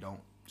 Because we don't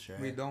share.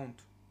 We don't.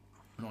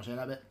 We don't share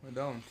that bit? We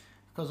don't.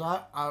 Because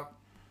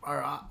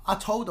I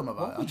told them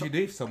about it. What would you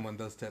do if someone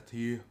does that to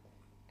you?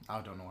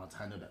 I don't know how to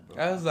handle that,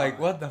 bro. I was like,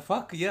 what the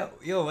fuck? Yo,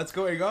 what's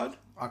going on?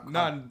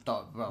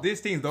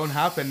 These things don't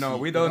happen. No,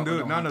 we don't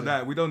do none of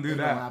that. We don't do that. It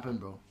don't happen,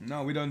 bro.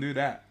 No, we don't do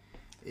that.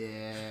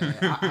 Yeah.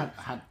 I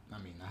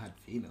had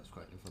females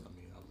crying in front of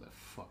me. I was like,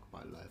 fuck my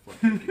life.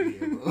 What do I do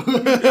here,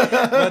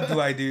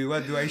 bro?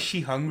 What do I? Is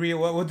she hungry?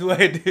 What do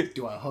I do?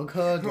 Do I hug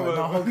her? Do I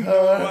not hug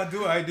her? What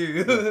do I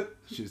do?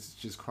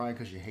 She's crying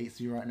because she hates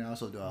me right now.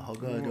 So do I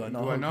hug her? Do I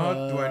not? Do I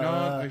not? Do I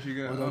not? Is she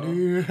gonna, what do I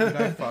do? Did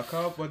I fuck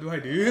up? What do I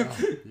do?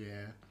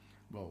 Yeah.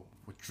 Bro,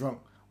 we're drunk.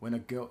 When a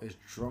girl is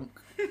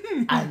drunk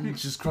and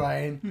she's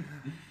crying,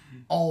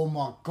 oh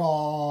my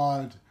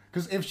god.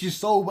 Because if she's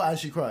sober and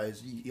she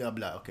cries, I'm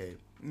like, okay.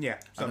 Yeah,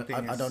 something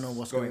I don't know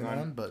what's going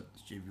on, but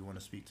if you want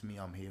to speak to me,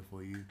 I'm here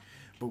for you.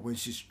 But when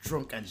she's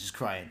drunk and she's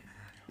crying,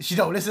 she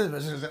don't listen.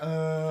 But she's like,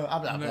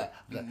 I'm like,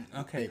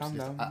 okay, calm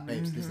down.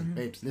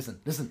 Babes, listen.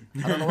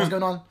 I don't know what's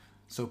going on.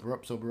 Sober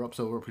up,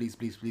 please.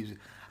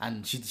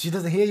 And she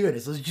doesn't hear you in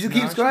it, so she just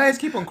keeps crying. Just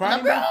keep on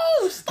crying.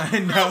 I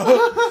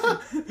know.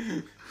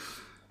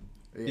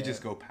 Yeah. You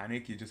just go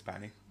panic. You just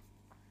panic.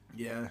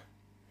 Yeah.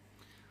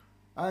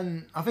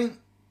 And I think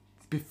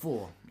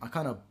before I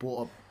kind of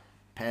brought up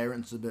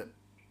parents a bit.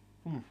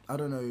 I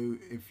don't know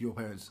if your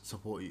parents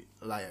support you,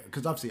 like,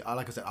 because obviously,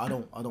 like I said, I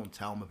don't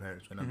tell my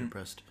parents when I'm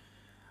depressed.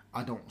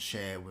 I don't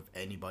share with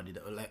anybody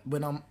that, like,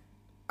 when I'm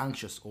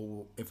anxious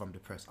or if I'm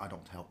depressed, I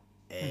don't tell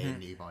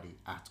anybody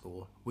at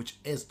all, which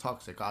is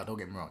toxic. Don't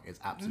get me wrong, it's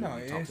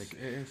absolutely toxic. It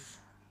is.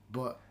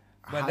 But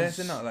that's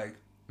not like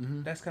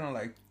that's kind of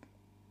like,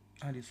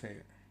 how do you say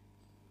it?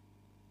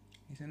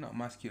 Is it not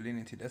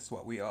masculinity? That's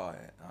what we are.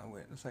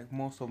 It's like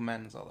most of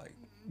men's are like.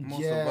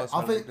 Most of us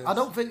I think I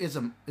don't think it's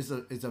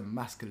a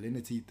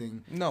masculinity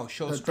thing. No,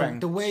 show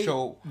strength. The way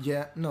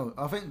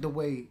I think the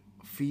way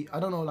I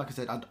don't know. Like I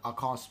said, I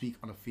can't speak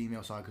on the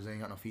female side because I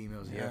ain't got no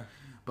females here.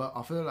 But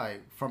I feel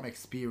like from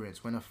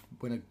experience, when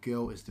a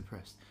girl is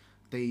depressed,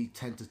 they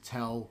tend to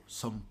tell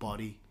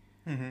somebody.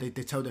 They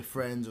tell their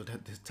friends or they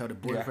tell their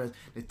boyfriends.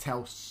 They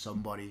tell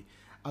somebody.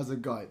 As a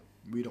guy,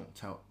 we don't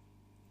tell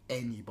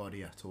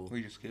anybody at all.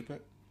 We just skip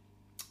it.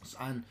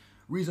 And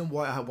reason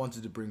why I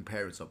wanted to bring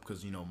parents up,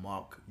 because, you know,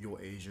 Mark,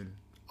 you're Asian,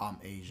 I'm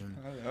Asian.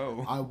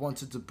 Hello. I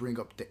wanted to bring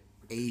up the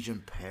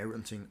Asian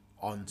parenting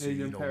onto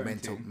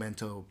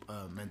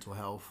mental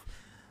health,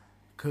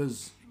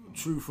 because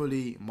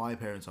truthfully, my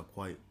parents are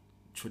quite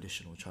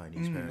traditional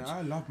Chinese parents.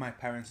 I love my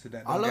parents to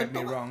death. Don't get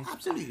me wrong.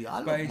 Absolutely, I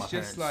love my parents. But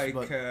it's just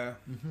like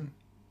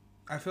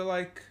I feel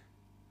like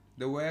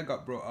the way I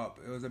got brought up,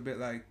 it was a bit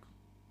like.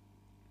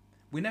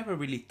 We never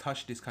really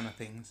touch these kind of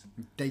things.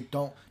 They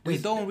don't. We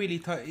don't really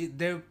touch.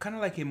 They're kind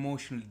of like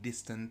emotionally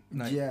distant.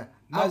 Like,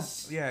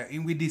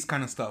 with this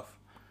kind of stuff.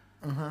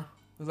 It's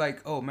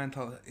like,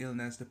 mental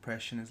illness,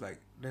 depression is like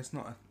it's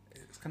not.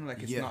 It's kind of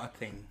like it's not a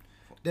thing.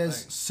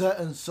 There's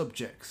certain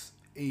subjects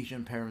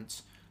Asian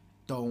parents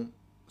don't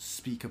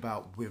speak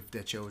about with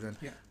their children.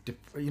 Yeah.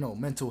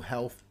 Mental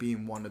health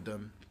being one of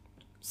them.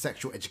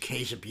 Sexual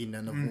education being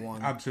another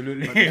one.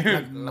 Absolutely.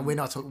 We're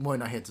not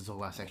here to talk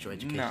about sexual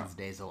education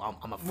today, so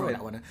I'm afraid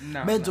that one.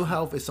 Mental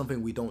health is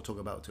something we don't talk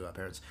about to our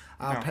parents.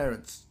 Our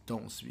parents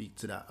don't speak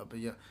to that. But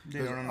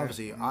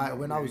obviously,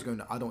 when I was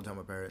going, I don't tell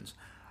my parents.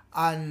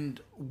 And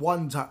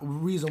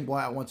reason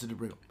why I wanted to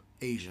bring up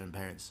Asian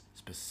parents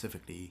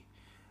specifically,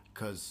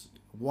 because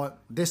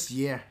last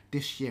year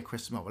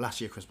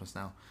Christmas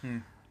now,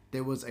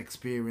 there was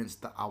experience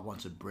that I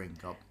want to bring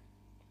up.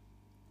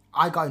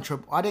 I got in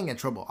trouble. I didn't get in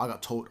trouble. I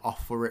got told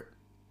off for it.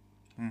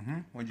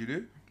 What'd you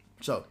do?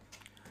 So,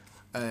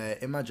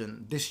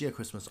 imagine this year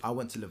Christmas, I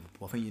went to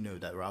Liverpool. I think you know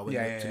that, right? I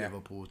went to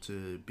Liverpool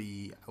to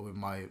be with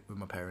my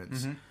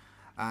parents,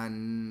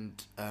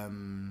 and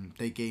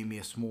they gave me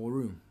a small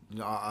room.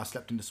 I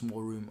slept in the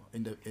small room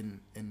in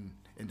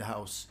the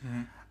house,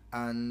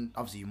 and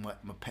obviously my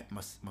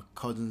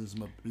cousins,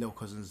 my little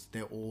cousins,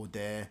 they're all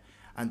there,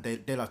 and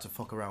they like to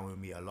fuck around with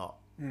me a lot.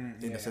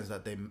 in the sense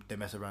that they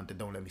mess around, they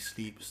don't let me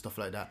sleep, stuff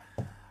like that.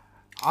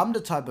 I'm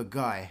the type of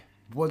guy,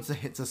 once it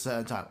hits a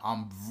certain time,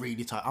 I'm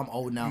really tired. I'm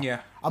old now.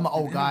 Yeah. I'm an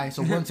old guy,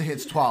 so once it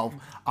hits 12,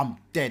 I'm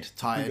dead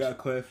tired. You got a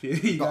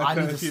curfew. I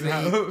need to sleep.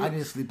 I need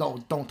to sleep.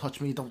 Don't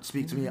touch me. Don't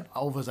speak to me.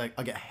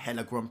 I get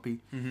hella grumpy.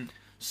 Mm-hmm.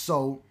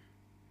 So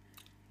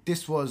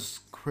this was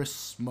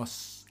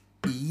Christmas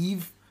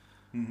Eve.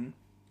 Mm-hmm.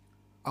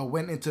 I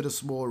went into the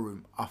small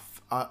room.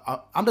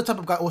 I'm the type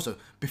of guy also,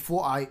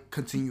 before I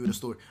continue the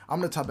story, I'm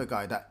the type of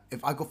guy that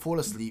if I go fall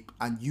asleep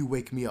and you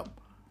wake me up,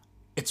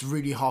 it's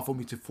really hard for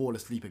me to fall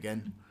asleep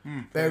again.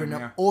 Bearing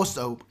up,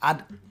 also,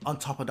 add on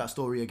top of that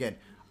story again,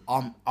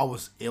 I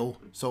was ill,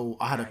 so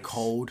I had a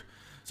cold.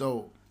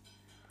 So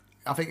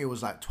I think it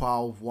was like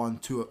 12, 1,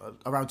 2,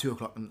 around 2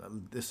 o'clock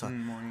this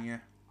time. Morning, yeah.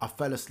 I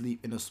fell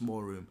asleep in a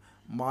small room.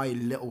 My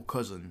little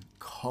cousin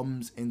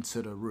comes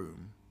into the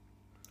room.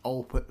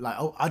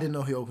 I didn't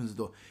know he opens the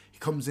door. He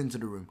comes into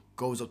the room,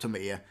 goes up to my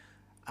ear,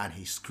 and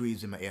he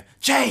screams in my ear,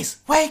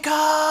 "Chase, wake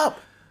up!"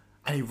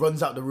 And he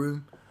runs out the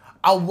room.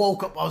 I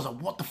woke up. I was like,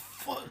 "What the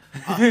fuck?"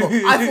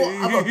 I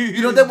thought,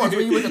 you know, them ones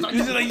when you wake up.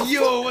 He's like,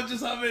 "Yo, what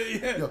just happened?"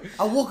 Yeah. Yo,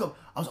 I woke up.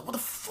 I was like, "What the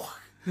fuck?"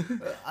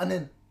 And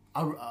then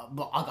I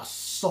got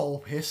so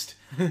pissed.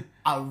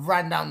 I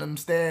ran down them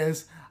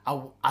stairs.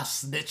 I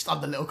snitched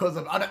on the little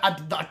cousin. I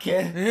did not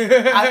care.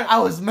 I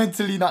was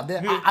mentally not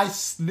there. I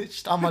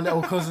snitched on my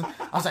little cousin.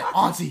 I was like,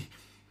 "Auntie,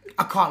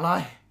 I can't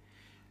lie.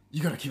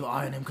 You gotta keep an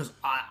eye on him because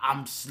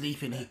I'm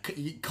sleeping.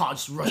 He can't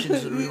just rush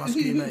into the room and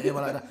scream at him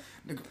like that."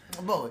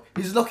 Bro,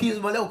 he's lucky he's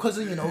my little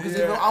cousin, you know, because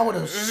I would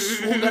have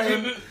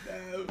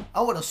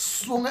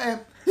swung at him.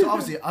 So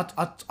obviously, I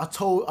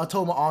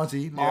told my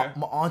auntie. My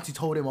auntie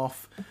told him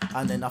off,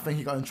 and then I think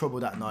he got in trouble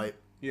that night.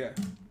 Yeah.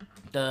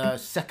 The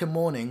second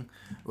morning,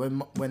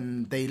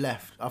 when they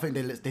left, I think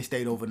they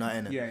stayed overnight,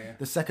 innit? Yeah.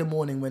 The second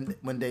morning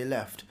when they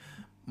left,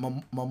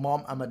 my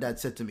mom and my dad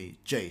said to me,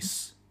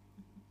 "Jace,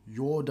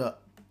 you're the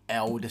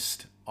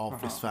eldest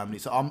of this family."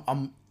 So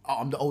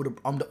I'm the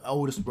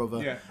oldest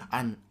brother,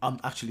 and I'm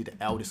actually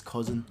the eldest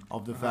cousin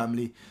of the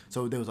family.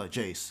 So they was like,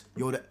 "Jace,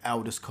 you're the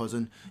eldest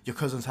cousin. Your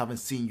cousins haven't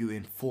seen you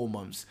in 4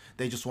 months.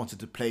 They just wanted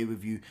to play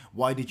with you.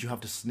 Why did you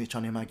have to snitch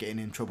on him and getting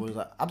in trouble?"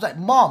 I was like,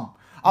 "Mom,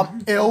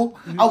 I'm ill.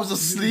 I was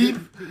asleep.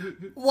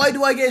 Why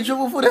do I get in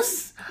trouble for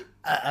this?"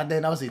 And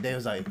then obviously they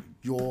was like,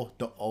 "You're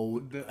the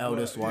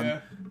eldest one.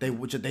 Yeah.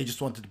 They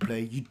just wanted to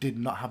play. You did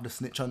not have to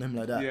snitch on him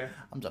like that." Yeah.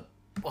 I'm like,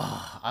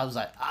 oh, I was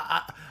like,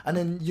 and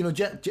then you know,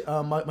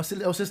 my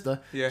little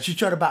sister, she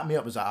tried to back me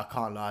up. Was like, "I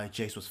can't lie,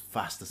 Jace was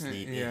fast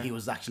asleep. He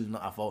was actually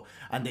not at fault."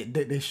 And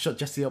they shut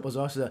Jessie up as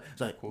well. So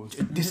it's like,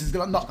 "This is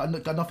got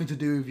nothing to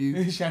do with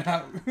you." Shut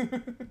up.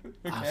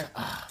 I was like,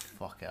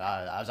 fuck it.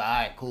 I was like,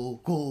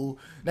 "Alright, cool.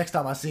 Next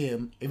time I see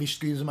him, if he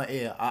screams in my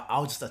ear,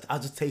 I'll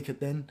just take it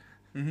then."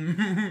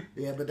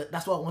 Yeah, but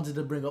that's why I wanted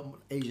to bring up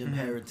Asian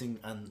parenting,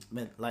 and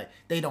like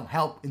they don't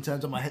help in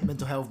terms of my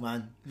mental health,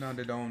 man. No,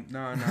 they don't.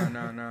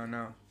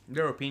 No.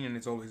 Their opinion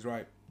is always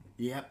right.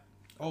 Yep.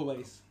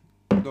 Always.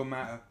 Don't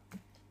matter.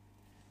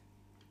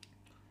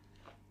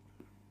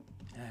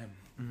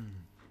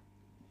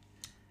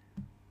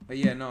 But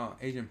yeah, no,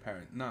 Asian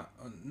parent, not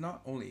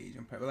only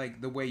Asian parent, but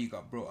like the way you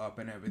got brought up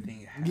and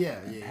everything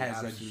has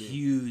absolutely. A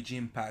huge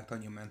impact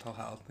on your mental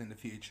health in the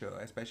future,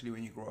 especially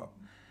when you grow up.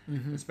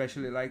 Mm-hmm.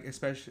 Especially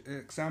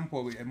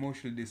example with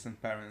emotionally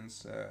distant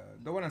parents.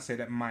 Don't want to say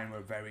that mine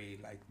were very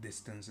like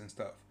distant and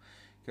stuff,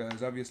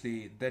 because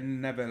obviously they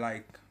never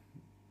like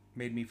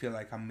made me feel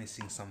like I'm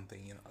missing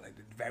something. You know, like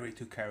they very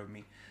took care of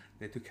me.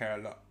 They took care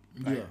a lot.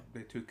 Like,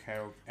 they took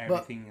care of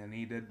everything I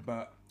needed.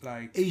 But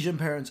like Asian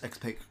parents'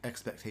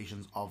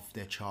 expectations of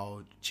their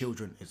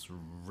children is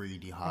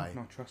really high.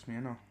 No, trust me, I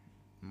know.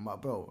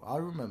 Bro, I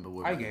remember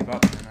when I gave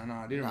up, man.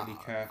 I didn't really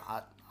care.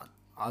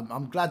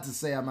 I'm glad to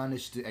say I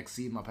managed to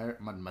exceed my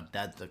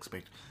dad's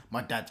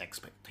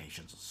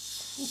expectations are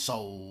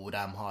so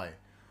damn high.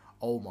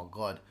 Oh my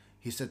god.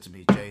 He said to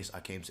me, "Jace, I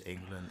came to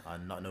England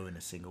and not knowing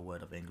a single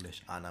word of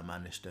English, and I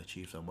managed to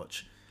achieve so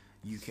much.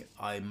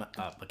 I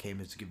came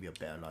here to give you a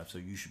better life, so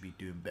you should be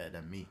doing better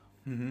than me."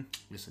 Mm-hmm.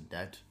 Listen,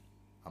 Dad,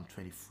 I'm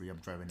 23. I'm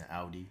driving an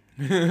Audi.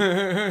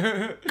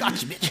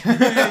 Gotcha, bitch.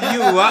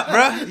 You what,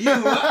 bro?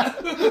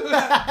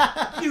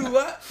 You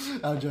what?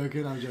 I'm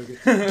joking.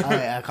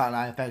 I can't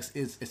lie.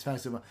 It's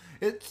thanks to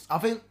I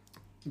think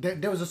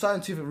there was a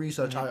scientific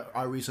research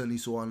I recently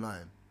saw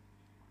online.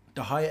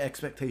 The higher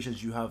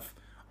expectations you have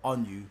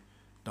on you,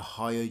 the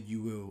higher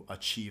you will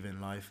achieve in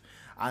life,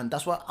 and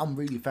that's why I'm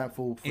really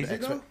thankful for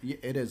Yeah,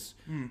 it is.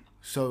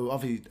 So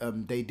obviously,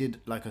 they did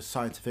like a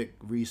scientific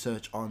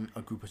research on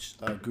a group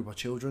of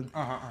children,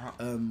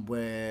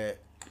 where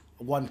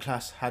one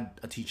class had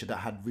a teacher that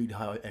had really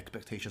high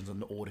expectations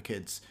on all the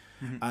kids,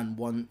 and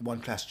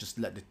one class just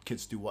let the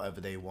kids do whatever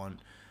they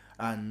want,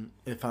 and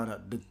it found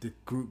out the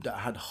group that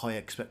had high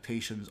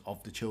expectations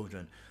of the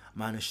children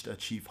managed to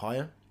achieve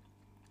higher.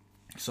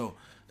 So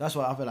that's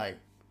why I feel like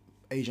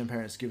Asian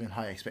parents giving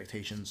high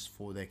expectations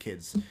for their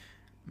kids,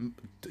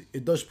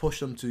 it does push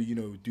them to, you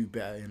know, do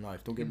better in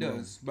life. Don't get me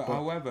wrong. But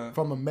however,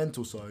 from a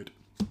mental side,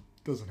 it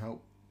doesn't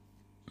help.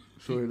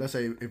 So let's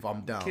say if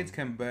I'm down. Kids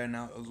can burn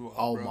out as well.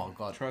 Oh bro. my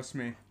god. Trust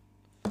me.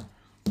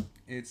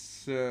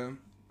 It's how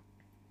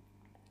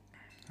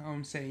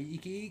I'm saying,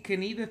 it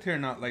can either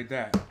turn out like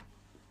that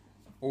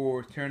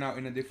or turn out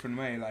in a different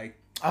way. Like,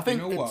 I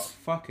think you know what?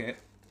 Fuck it.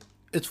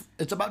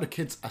 It's about the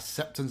kids'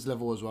 acceptance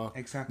level as well.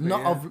 Exactly.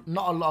 Not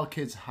a lot of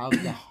kids have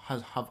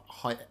have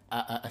high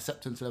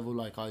acceptance level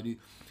like I do.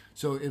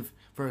 So if,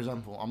 for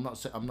example, I'm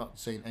not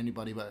saying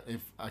anybody, but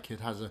if a kid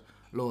has a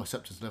low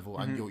acceptance level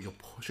and you're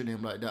pushing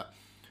him like that,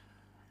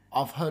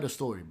 I've heard a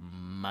story,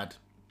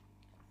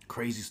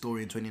 crazy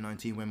story in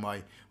 2019 when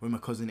my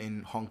cousin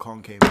in Hong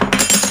Kong came.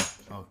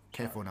 Oh,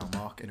 careful now,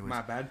 Mark. Anyways,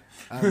 my bad.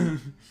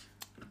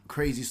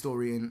 Crazy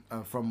story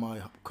from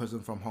my cousin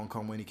from Hong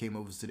Kong when he came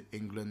over to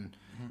England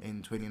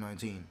in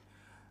 2019.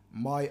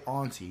 My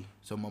auntie,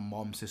 so my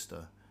mom's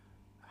sister,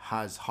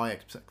 has high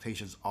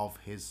expectations of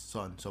his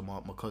son, so my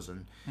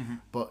cousin,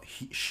 but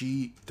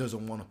she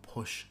doesn't want to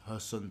push her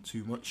son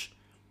too much.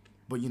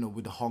 But you know,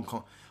 with the Hong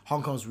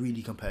Kong's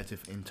really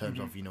competitive in terms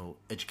of, you know,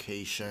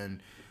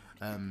 education,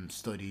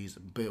 studies,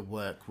 bit of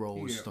work,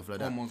 roles, stuff like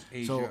that. Almost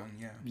Asian,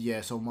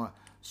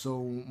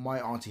 So my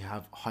auntie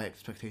have high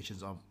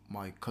expectations of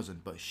my cousin,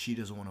 but she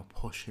doesn't want to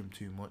push him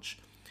too much.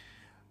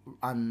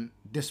 And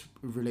this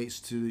relates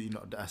to, you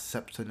know, the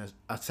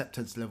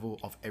acceptance level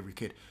of every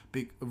kid.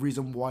 Big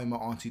reason why my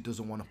auntie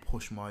doesn't want to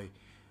push my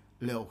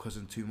little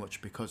cousin too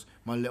much, because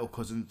my little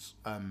cousin's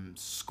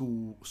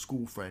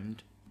school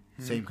friend,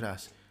 same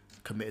class,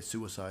 committed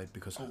suicide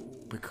because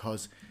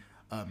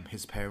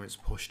his parents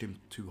pushed him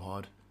too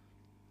hard.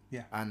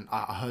 Yeah. And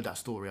I heard that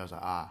story. I was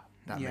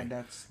like,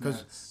 that's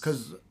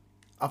because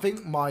I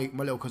think my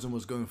little cousin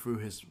was going through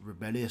his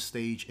rebellious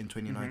stage in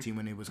 2019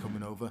 when he was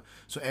coming over.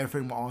 So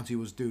everything my auntie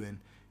was doing,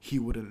 he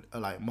wouldn't,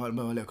 like, my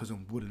little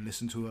cousin wouldn't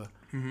listen to her.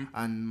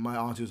 And my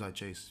auntie was like,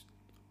 Chase,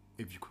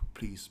 if you could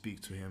please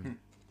speak to him,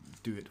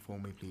 do it for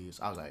me, please.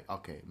 I was like,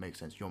 okay, it makes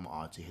sense. You're my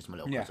auntie, he's my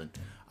little cousin.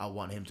 I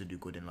want him to do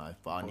good in life,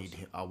 but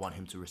I want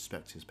him to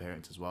respect his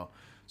parents as well.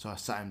 So I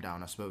sat him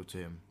down, I spoke to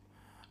him,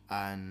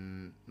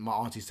 and my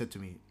auntie said to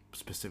me,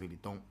 specifically,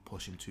 don't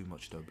push him too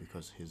much though,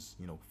 because his,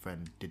 you know,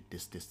 friend did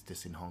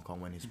this in Hong Kong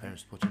when his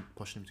parents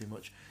pushed him too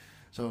much.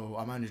 So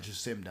I managed to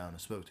sit him down and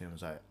spoke to him. I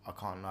was like, I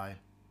can't lie,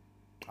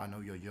 I know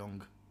you're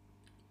young,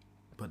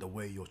 but the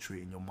way you're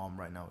treating your mom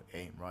right now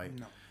ain't right.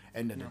 No.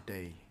 End of the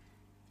day,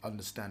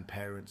 understand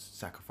parents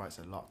sacrifice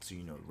a lot to,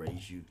 you know,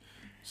 raise you.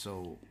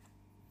 So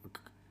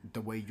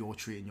the way you're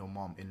treating your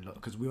mom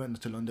because we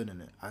went to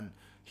London and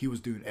he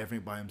was doing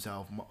everything by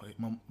himself.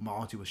 My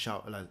auntie was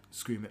shouting, like,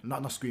 screaming,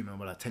 not screaming,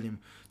 but like telling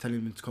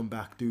him to come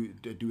back, do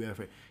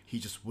everything. He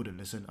just wouldn't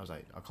listen. I was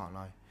like, I can't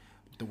lie,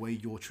 the way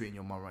you're treating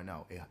your mom right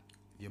now, it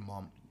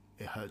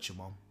hurts your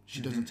mom. She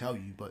doesn't tell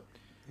you, but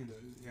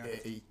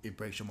it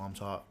breaks your mom's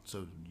heart.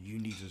 So you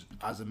need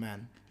to, as a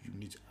man, you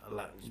need to,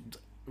 like,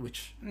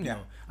 which, you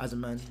know, as a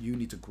man, you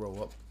need to grow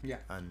up. Yeah.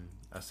 And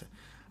that's it.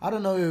 I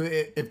don't know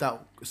if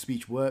that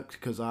speech worked,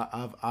 because I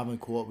haven't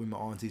caught up with my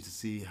auntie to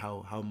see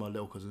how my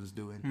little cousin's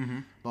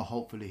doing. But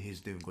hopefully he's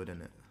doing good in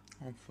it.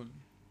 Hopefully.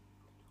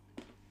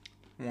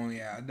 Well,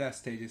 yeah, at that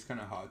stage it's kind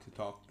of hard to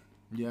talk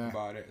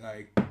about it.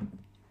 Like,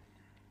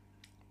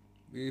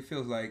 it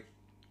feels like,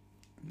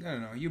 I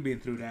don't know, you've been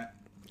through that.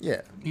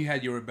 Yeah. You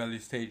had your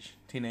rebellious stage,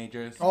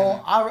 teenagers.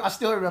 Oh, I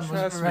still remember.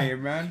 Trust me,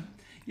 man.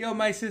 Yo,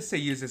 my sister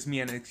uses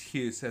me as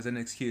an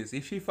excuse.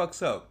 If she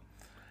fucks up,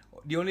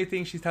 the only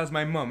thing she tells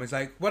my mom is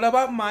like, "What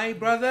about my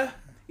brother?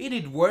 He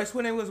did worse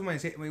when he was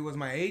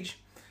my age."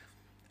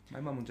 My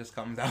mom just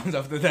calms down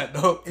after that,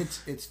 though.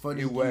 It's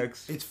funny. It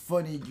works. It's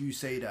funny you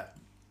say that,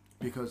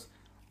 because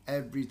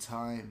every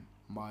time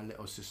my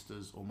little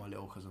sisters or my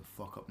little cousin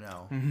fuck up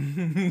now,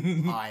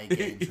 I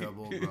get in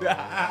trouble, bro.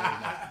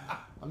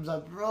 I'm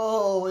like,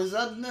 bro, is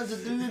that nothing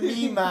to do with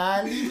me,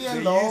 man? Leave me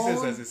alone. She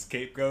uses as a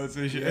scapegoat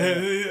and shit.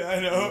 Yeah. I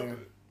know.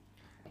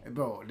 Yeah.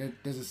 Bro,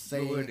 there's a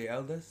saying. We're the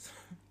eldest.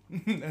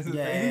 That's the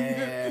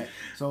thing.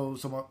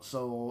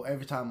 So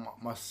every time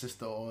my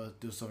sister or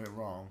do something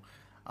wrong,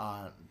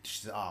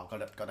 she said, "Oh, got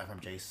that from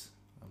Jace."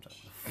 I'm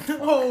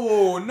like,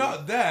 oh,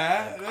 not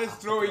that. That's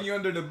throwing you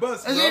under the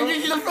bus, bro.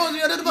 She's throwing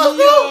you under the bus,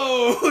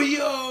 bro.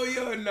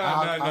 Yo,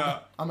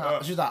 no.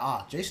 She's like,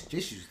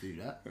 Jace used to do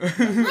that.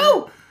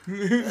 No,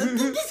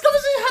 this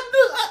conversation had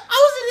no. I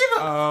wasn't even.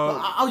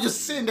 I was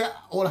just sitting there.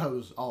 All I heard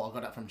was, "Oh, I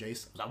got that from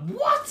Jace." I was like,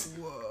 "What?"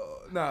 Whoa.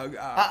 No.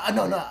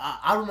 No.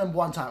 I remember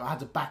one time I had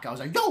to back out. I was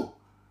like, "Yo,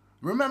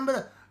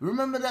 remember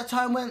that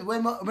time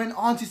when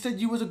Auntie said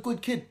you was a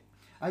good kid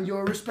and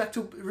you're a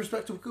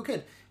respectable good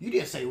kid? You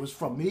didn't say it was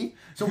from me.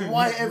 So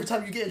why every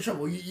time you get in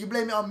trouble you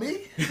blame it on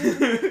me?"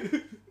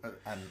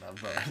 And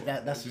bro,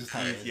 that's just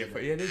how it is. Yeah,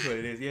 but yeah, it is what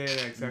it is.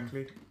 Yeah,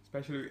 exactly.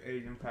 Especially with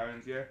Asian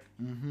parents. Yeah.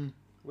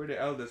 We're the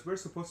eldest. We're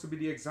supposed to be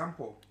the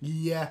example.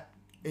 Yeah,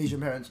 Asian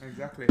parents.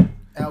 Exactly.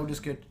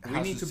 Eldest kid. We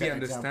need to be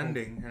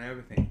understanding and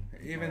everything.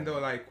 Even though,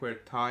 like, we're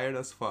tired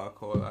as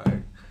fuck, or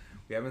like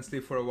we haven't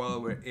slept for a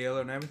while, we're ill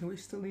and everything, we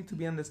still need to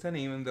be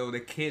understanding, even though the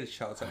kid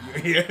shouts at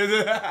your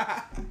ears.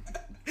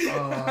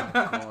 Oh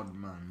God,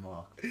 man,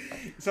 Mark.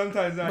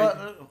 Sometimes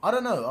But I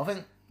don't know. I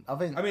think I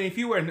think. I mean, if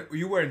you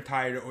weren't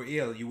tired or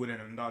ill, you wouldn't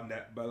have done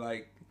that. But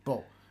like,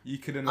 bro, you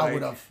couldn't. I like,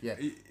 would have. Yeah.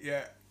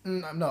 Yeah.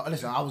 No,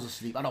 listen. I was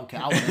asleep. I don't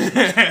care.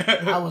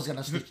 I was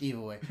gonna snitch either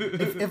way.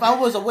 If I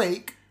was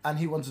awake and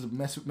he wanted to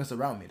mess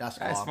around me, that's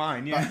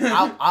fine. Yeah.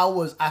 But I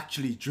was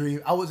actually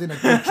dreaming. I was in a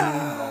good dream,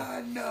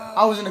 bro. No.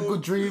 I was in a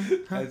good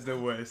dream. That's the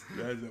worst.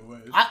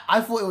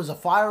 I thought it was a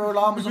fire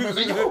alarm or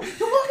something. I was like,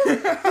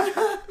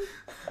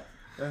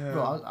 yo,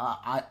 bro,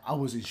 I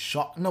was in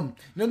shock. No,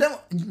 you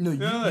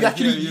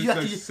actually.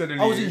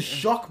 I was in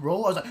shock, bro.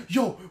 I was like,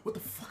 yo, what the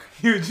fuck?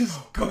 You're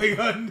just going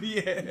on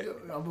the air.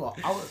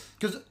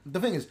 Because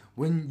the thing is,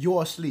 when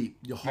you're asleep,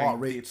 your heart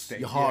rate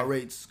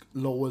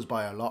lowers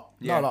by a lot.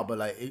 Yeah. Not a lot, but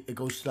like it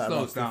goes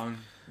slows down.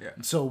 Yeah.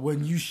 So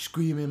when you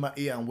scream in my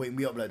ear and wake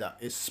me up like that,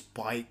 it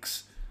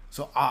spikes.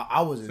 So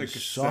I was in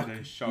shock.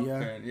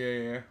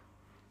 Yeah.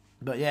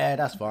 But yeah,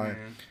 that's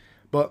fine.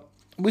 But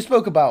we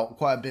spoke about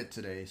quite a bit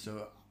today.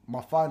 So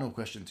my final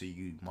question to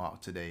you,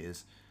 Mark, today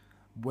is,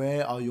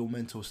 where are your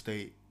mental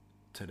state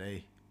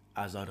today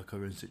as at the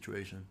current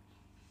situation?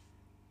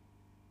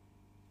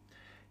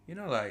 You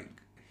know, like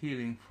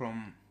healing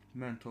from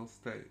mental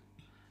state.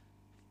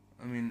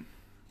 I mean,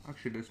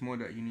 actually, there's more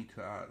that you need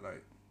to add.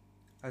 Like,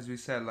 as we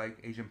said, like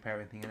Asian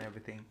parenting and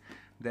everything,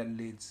 that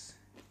leads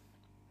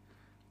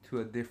to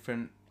a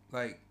different.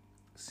 Like,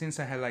 since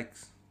I had like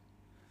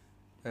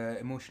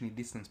emotionally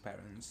distant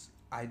parents,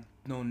 I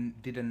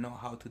didn't know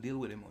how to deal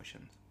with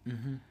emotions.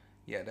 Mm-hmm.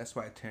 Yeah, that's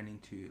why I turned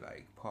into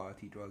like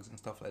party, drugs, and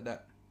stuff like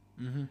that.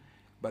 Mm-hmm.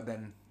 But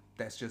then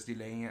that's just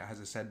delaying it,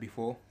 as I said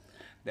before.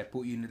 They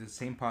put you into the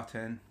same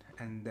pattern,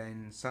 and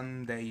then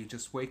someday you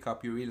just wake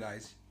up, you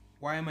realize,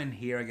 why am I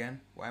here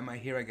again? Why am I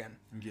here again?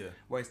 Yeah.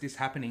 Why is this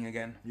happening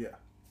again? Yeah.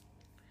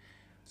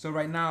 So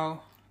right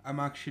now, I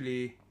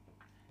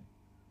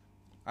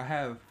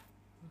have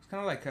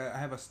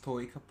a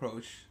stoic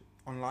approach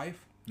on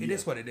life. It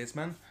is what it is,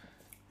 man.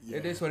 Yeah.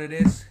 It is what it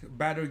is.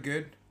 Bad or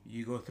good,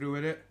 you go through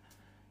with it.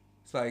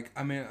 It's like,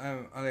 I mean,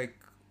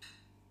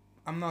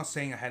 I'm not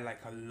saying I had like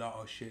a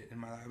lot of shit in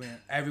my life. I mean,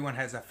 everyone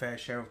has a fair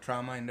share of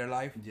trauma in their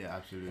life. Yeah,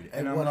 absolutely.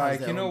 And everyone I'm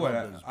like, you know what?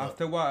 Problems,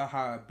 after what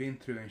I've been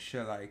through and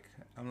shit, like,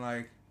 I'm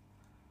like,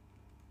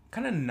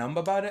 kind of numb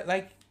about it.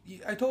 Like,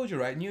 I told you,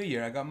 right? New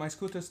Year, I got my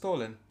scooter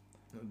stolen.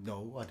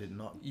 No, I did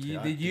not.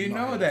 Did you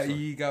know that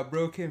you got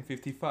broken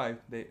 55?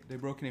 They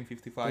broke in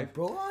 55.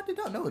 Bro, I did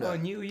not know that. Oh,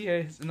 New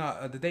Year's,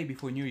 the day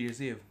before New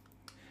Year's Eve.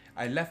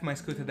 I left my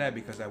scooter there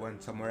because I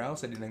went somewhere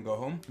else. I didn't go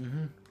home.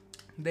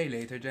 Mm-hmm. Day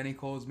later, Jenny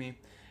calls me.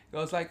 I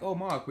was like, oh,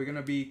 Mark, we're going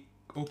to be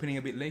opening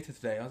a bit later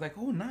today. I was like,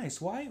 oh,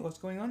 nice. Why? What's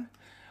going on?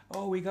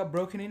 Oh, we got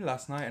broken in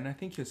last night, and I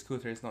think your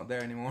scooter is not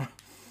there anymore.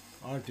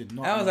 I did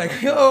not. I was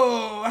like,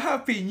 yo,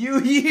 Happy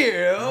New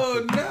Year.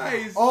 Oh,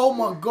 nice. Oh,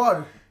 my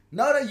God.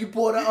 Now that you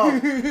brought it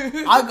up,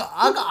 I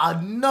got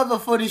another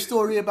funny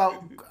story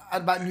about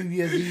New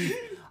Year's Eve.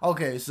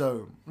 Okay,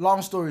 so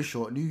long story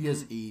short, New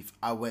Year's Eve,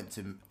 I went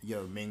to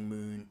Ming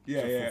Moon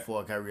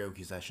for a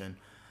karaoke session,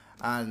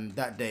 and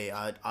that day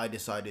I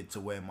decided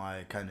to wear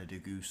my Canada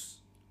Goose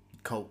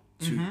coat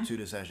to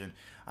the session,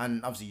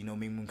 and obviously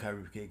Ming Moon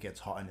karaoke gets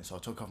hot in it, so I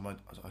took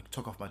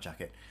off my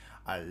jacket,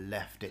 I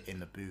left it in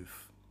the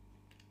booth.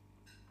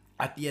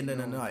 At the end of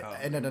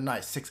the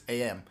night, 6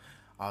 a.m.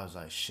 I was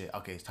like, shit,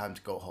 okay, it's time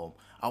to go home.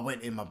 I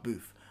went in my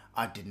booth.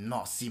 I did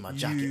not see my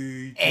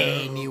jacket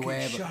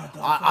anywhere.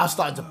 I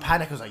started to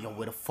panic. I was like, yo,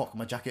 where the fuck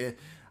my jacket?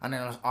 And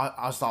then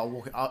I started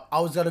walking. I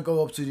was going to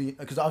go up to the...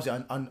 Because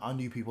obviously I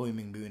knew people in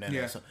Ming Boon.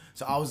 Yeah. So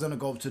I was going to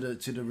go up to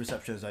the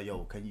reception. I was like,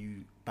 yo, can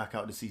you back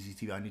out the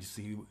CCTV? I need to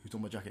see who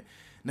took my jacket.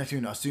 Next thing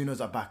you know, as soon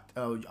as I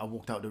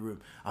walked out the room,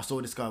 I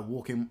saw this guy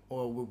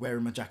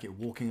wearing my jacket,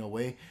 walking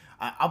away.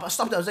 I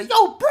stopped there. I was like,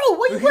 yo, bro,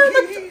 why are you wearing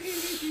my jacket?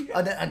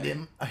 and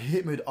then I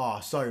hit me with,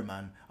 sorry,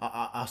 man.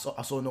 I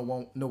saw no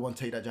one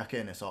take that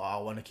jacket in it, so I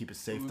want to keep it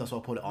safe. That's why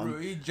I put it on. Bro,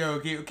 you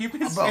joking? Keep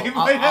it safe.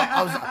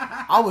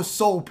 I was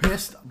so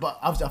pissed, but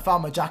obviously I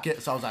found my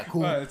jacket, so I was like,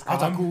 cool.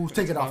 Cool.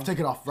 Take it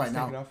off right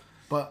now.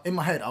 But in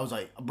my head, I was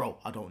like, bro,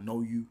 I don't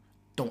know you.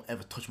 Don't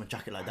ever touch my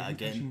jacket like that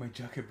again. Touching my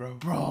jacket, bro.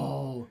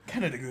 Bro.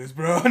 Canada Goose,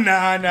 bro.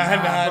 Nah, bro.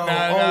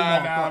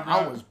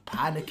 I was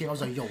panicking. I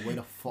was like, yo, where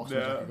the fuck's my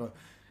jacket going?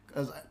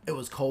 Because it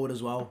was cold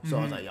as well. So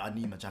I was like, I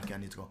need my jacket. I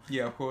need to go.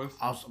 Yeah, of course.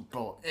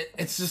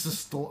 It's just a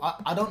story.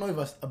 I don't know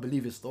if I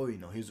believe his story,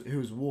 He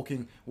was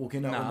walking out with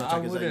my jacket. I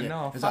wouldn't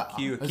know. Fuck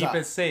you. Keep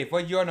it safe.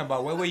 What you on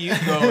about? Where were you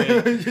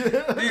going?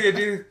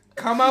 Dude,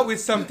 come out with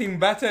something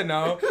better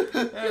now.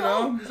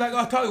 It's like,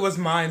 I thought it was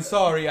mine.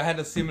 Sorry, I had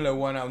a similar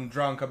one. I'm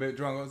a bit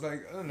drunk. I was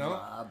like, I don't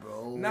know.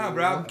 Nah,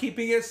 bro. I'm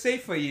keeping it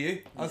safe for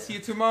you. I'll see you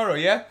tomorrow,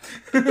 yeah?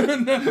 Bro, come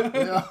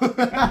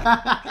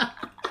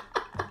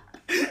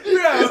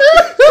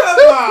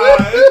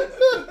on.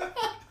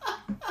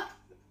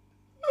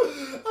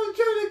 I'm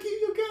trying to keep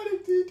your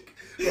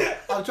Canada,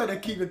 I'm trying to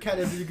keep your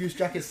Canada Goose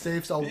jacket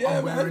safe, so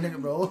I'm wearing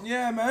it, bro.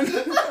 Yeah, man.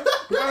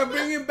 I'll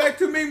bring it back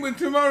to Mingwood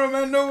tomorrow,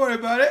 man. Don't worry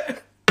about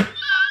it.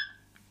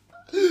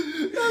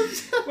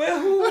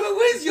 Well,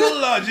 where's your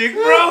logic,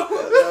 bro?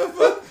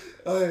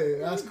 Oh,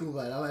 that's cool,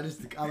 man.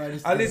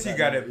 At least you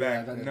got it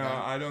back.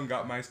 I don't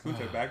got my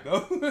scooter back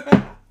though.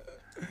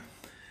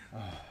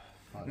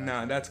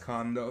 No, that's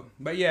calm though.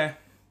 But yeah,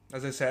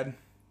 as I said,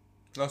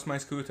 lost my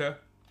scooter.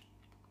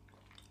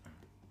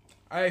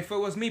 If it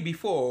was me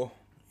before,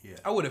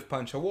 I would have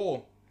punched a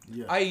wall.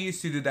 Yeah. I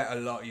used to do that a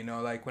lot,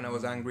 like when I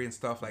was angry and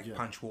stuff, like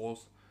punch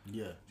walls.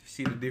 Yeah. You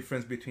see the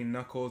difference between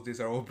knuckles? These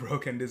are all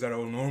broken, these are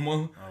all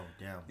normal. Oh,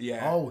 damn.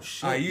 Yeah. Oh,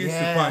 shit. I used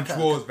to punch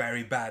walls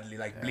very badly,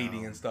 like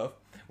bleeding and stuff,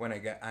 when I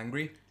get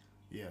angry.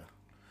 Yeah.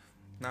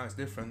 Now it's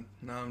different.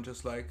 Now I'm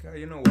just like,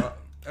 you know what?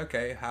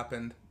 Okay, it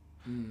happened.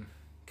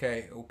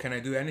 Okay, can I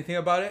do anything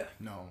about it?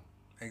 No.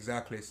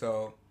 Exactly,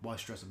 so... Why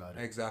stress about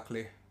it?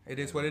 Exactly. It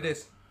is what it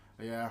is.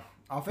 Yeah.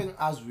 I think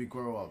as we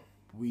grow up,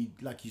 we,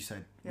 like you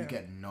said, we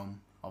get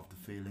numb of the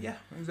feeling. Yeah,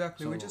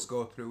 exactly. So we just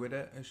go through with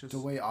it. It's just... The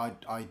way I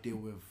deal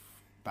with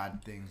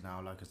bad things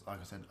now, like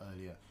I said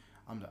earlier,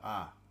 I'm like,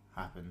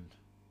 happened.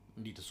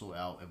 I need to sort it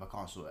out. If I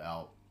can't sort it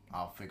out,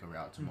 I'll figure it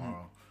out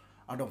tomorrow.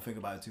 I don't think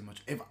about it too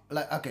much. If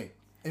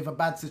a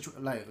bad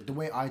situation, like the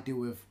way I deal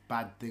with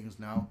bad things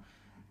now,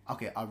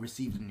 okay, I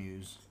received the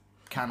news.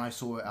 Can I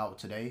sort it out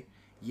today?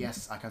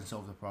 Yes, I can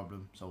solve the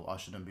problem. So I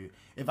shouldn't be.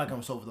 If I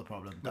can solve the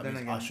problem, that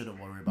means I shouldn't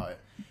worry about it.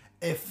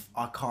 If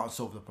I can't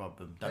solve the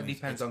problem, that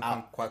depends on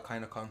what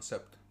kind of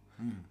concept.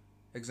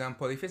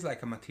 Example, if it's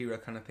like a material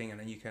kind of thing, and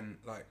then you can,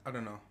 like, I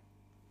don't know,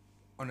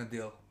 on a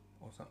deal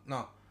or something.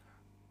 No.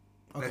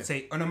 Okay. Let's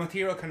say on a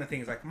material kind of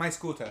thing, it's like my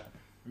scooter.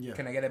 Yeah.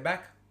 Can I get it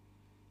back?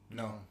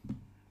 No.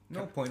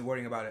 No point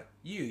worrying about it.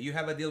 You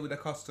have a deal with a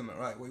customer,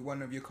 right? With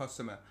one of your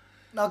customer.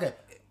 Okay.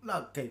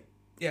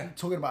 Yeah.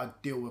 Talking about a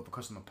deal with a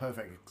customer,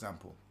 perfect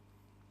example.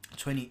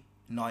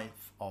 29th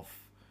of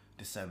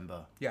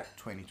December. Yeah.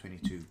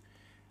 2022.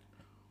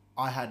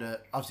 I had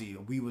obviously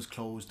we was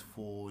closed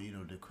for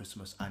the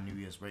Christmas and New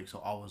Year's break,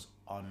 so I was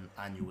on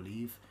annual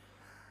leave.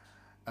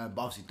 But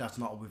obviously that's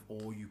not with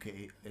all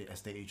UK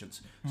estate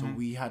agents. So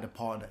we had a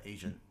partner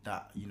agent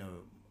that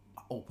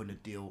opened a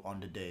deal on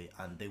the day,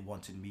 and they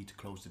wanted me to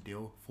close the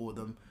deal for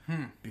them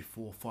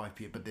before 5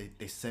 p.m. But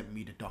they sent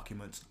me the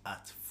documents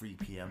at 3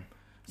 p.m.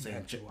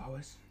 saying 2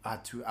 hours. I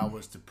had 2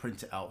 hours to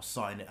print it out,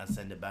 sign it, and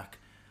send it back.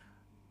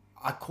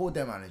 I called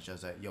their manager. I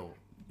was like, yo.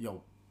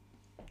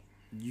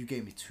 You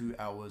gave me 2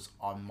 hours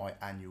on my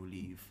annual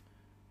leave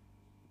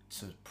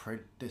to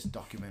print this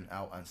document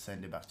out and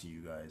send it back to you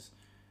guys.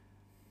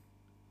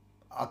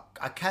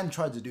 I can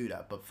try to do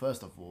that, but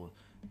first of all,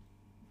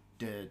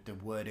 the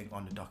wording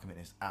on the document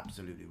is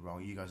absolutely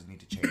wrong. You guys need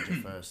to change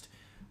it first.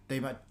 They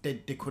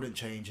couldn't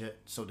change it,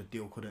 so the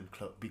deal couldn't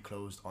be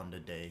closed on the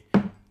day.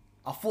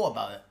 I thought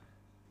about it.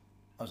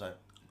 I was like,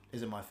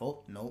 is it my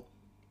fault? No.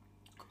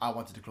 I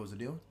wanted to close the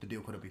deal. The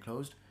deal couldn't be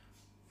closed.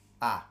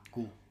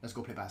 Cool. Let's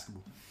go play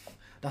basketball.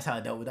 That's how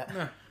I dealt with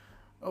that.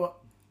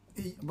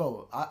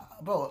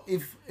 Bro,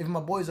 if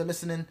my boys are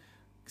listening,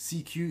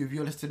 CQ, if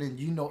you're listening,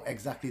 you know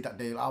exactly that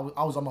day. I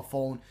was on my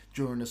phone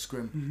during the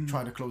scrim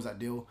trying to close that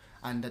deal,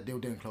 and that deal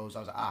didn't close. I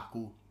was like,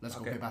 cool. Let's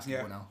go play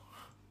basketball now.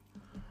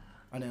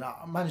 And then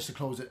I managed to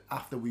close it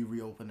after we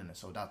reopened it.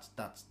 So that's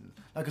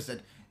like I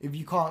said, if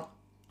you can't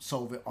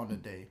solve it on the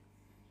day,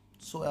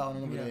 sort it out on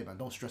another day, man.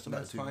 Don't stress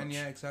about it too much. That's fine,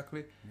 yeah,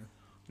 exactly. Yeah.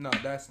 No,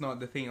 that's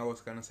not the thing I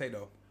was gonna say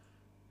though.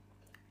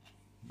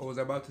 I was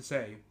about to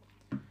say,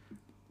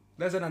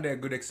 there's another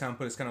good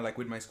example. It's kind of like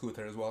with my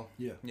scooter as well.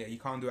 Yeah. Yeah, you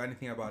can't do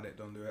anything about it.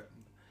 Don't do it.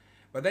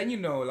 But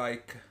then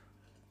like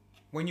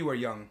when you were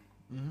young,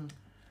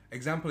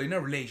 example in a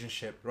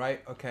relationship,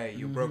 right? Okay,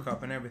 you broke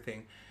up and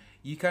everything.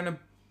 You kind of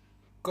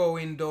go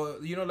into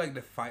like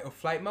the fight or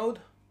flight mode.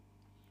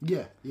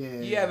 Yeah.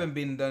 You haven't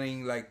been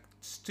doing like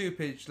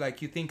stupid.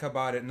 Like you think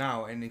about it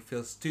now and it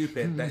feels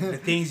stupid. the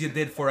things you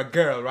did for a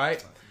girl,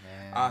 right?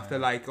 After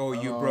like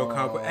you broke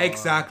up.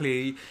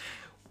 Exactly.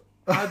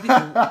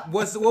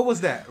 What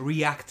was that?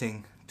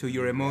 Reacting to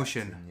your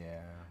emotion. Yeah.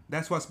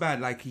 That's what's bad.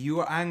 Like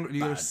you're angry,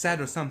 you're sad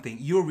or something.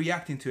 You're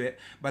reacting to it,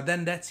 but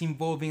then that's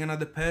involving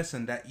another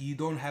person that you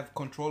don't have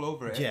control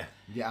over it. Yeah.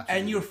 Yeah. Absolutely.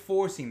 And you're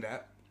forcing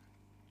that.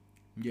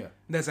 Yeah.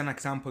 There's an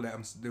example that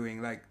I'm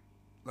doing. Like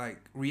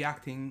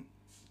reacting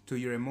to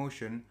your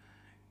emotion.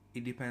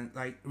 It depends.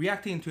 Like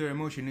reacting to your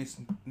emotion is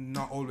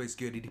not always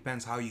good. It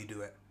depends how you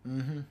do it.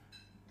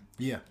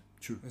 Yeah.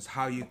 True. It's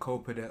how you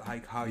cope with it.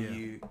 Like how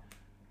you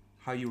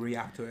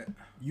react to it.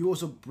 You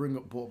also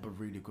brought up a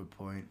really good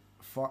point.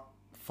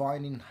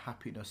 Finding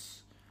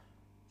happiness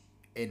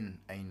in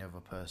another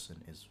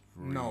person is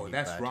really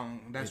that's bad. Wrong.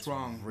 That's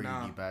wrong.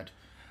 Really bad.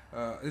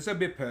 It's a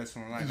bit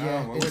personal. Like,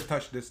 we'll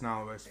touch this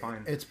now. It's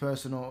fine. It's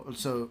personal.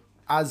 So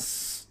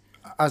as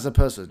a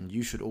person,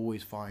 you should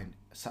always find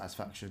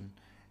satisfaction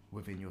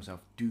within yourself.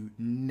 Do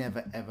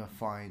never ever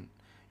find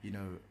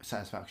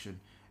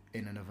satisfaction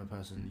in another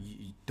person.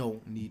 You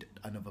don't need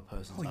another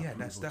person's approval.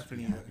 That's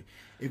definitely happy.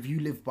 If you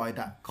live by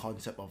that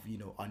concept of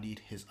I need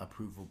his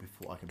approval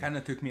before I can. Kind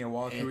of took me a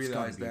while to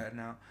realize that.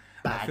 Now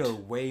bad. I feel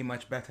way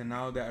much better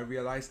now that I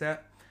realized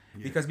that.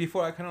 Because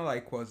before I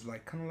was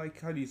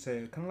how do you say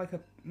it? Kind of like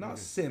a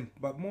simp,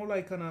 but more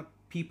like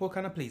people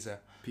kind of pleaser.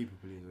 People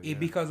pleaser.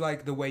 Because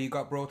like the way you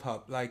got brought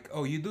up, like,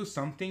 oh, you do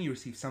something, you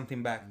receive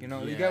something back. You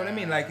know, you get what I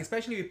mean? Like,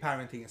 especially with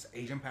parenting, it's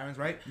Asian parents,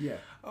 right? Yeah.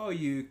 Oh,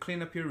 you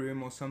clean up your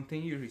room or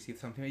something, you receive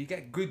something. You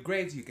get good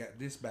grades, you get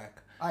this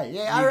back.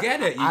 You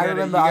get it. I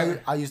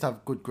remember I used to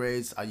have good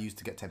grades. I used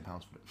to get £10 for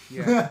it.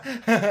 Yeah.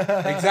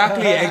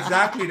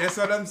 Exactly. That's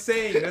what I'm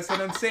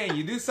saying.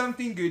 You do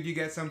something good, you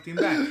get something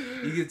back.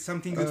 You get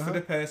something good for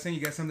the person, you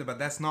get something, but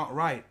that's not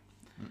right.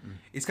 Mm-mm.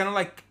 It's kind of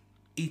like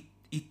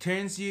it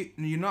turns you.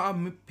 You're not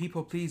a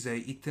people pleaser.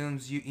 It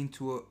turns you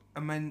into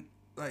a man.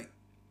 Like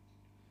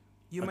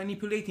you're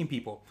manipulating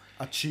people.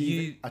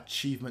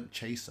 Achievement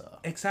chaser.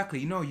 Exactly.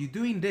 You know, you're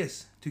doing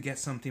this to get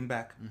something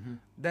back. Mm-hmm.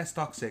 That's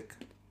toxic.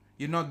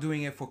 You're not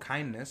doing it for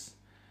kindness.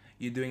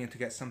 You're doing it to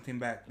get something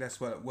back. That's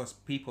what it was,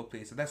 people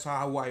pleaser. That's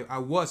how I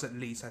was, at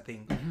least, I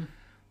think. Mm-hmm.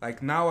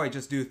 Like now I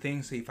just do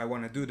things if I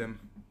want to do them.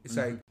 It's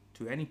like,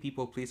 to any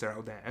people pleaser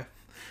out there,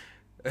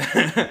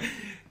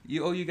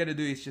 all you gotta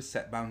do is just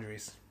set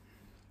boundaries.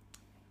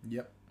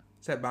 Yep.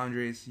 Set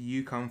boundaries.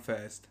 You come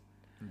first.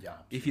 Yeah.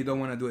 If you don't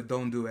want to do it,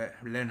 don't do it.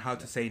 Learn how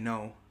to say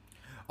no.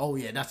 Oh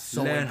yeah, that's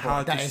so Learn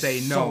important. how to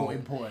say no. So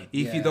important.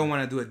 If you don't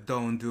want to do it,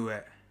 don't do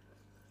it.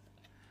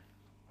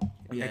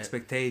 Yeah.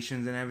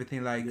 Expectations and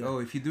everything, like, oh,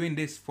 if you're doing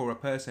this for a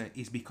person,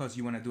 it's because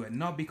you want to do it,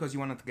 not because you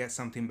want to get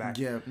something back.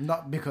 Yeah,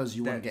 not because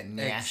you want to get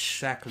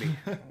nash. Exactly.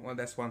 Well,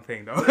 that's one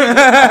thing though.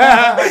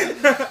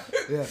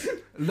 Yeah,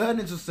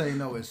 learning to say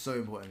no is so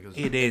important. Because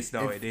it is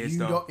though.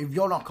 If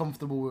you're not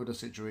comfortable with the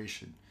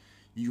situation,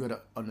 you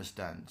gotta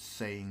understand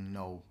saying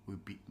no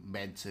would be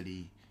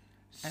mentally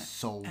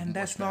so. And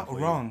that's not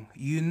wrong.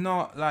 You're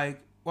not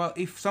like. Well,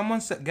 if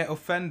someone get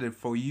offended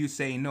for you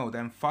saying no,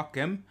 then fuck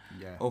him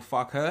or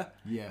fuck her.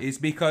 Yeah. It's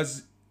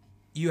because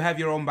you have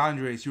your own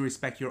boundaries. You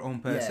respect your own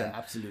person. Yeah,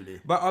 absolutely.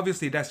 But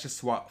obviously, that's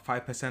just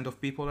 5% of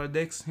people are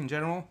dicks in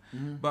general.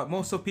 Mm-hmm. But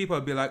most of people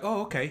will be like,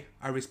 oh, okay,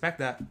 I respect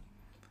that.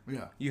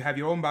 Yeah. You have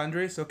your own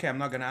boundaries. Okay, I'm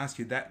not going to ask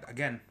you that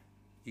again.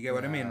 You get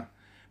what I mean?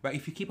 But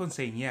if you keep on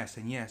saying yes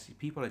and yes,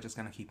 people are just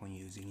going to keep on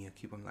using you.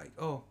 Keep on like,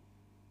 oh,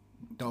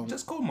 don't.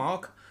 Just call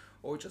Mark.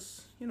 Or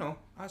just,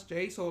 ask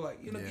Jace, or like,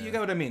 you get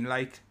what I mean?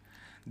 Like,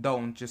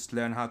 don't just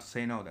learn how to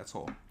say no, that's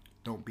all.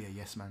 Don't be a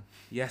yes man.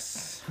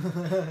 Yes.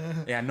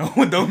 Yeah, no,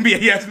 don't be a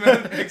yes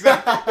man.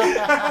 Exactly.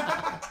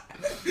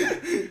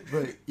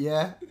 But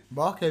yeah,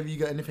 Mark, have you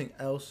got anything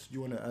else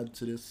you want to add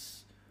to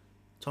this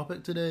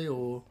topic today,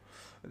 or?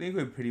 I think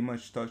we pretty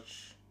much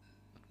touched,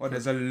 well,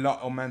 there's a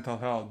lot of mental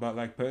health, but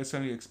like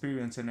personally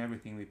experience and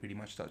everything, we pretty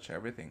much touch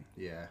everything.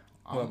 Yeah.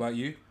 What about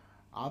you?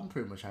 I'm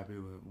pretty much happy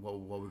with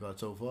what we got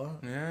so far.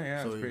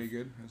 Yeah, so it's pretty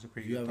good. It's a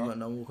pretty good. You haven't got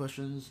no more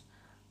questions.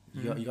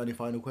 You got any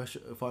final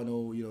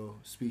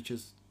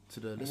speeches to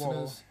the listeners?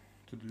 Well,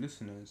 to the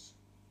listeners,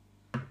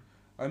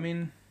 I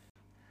mean,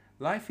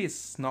 life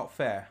is not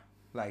fair.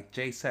 Like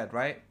Jay said,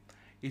 right?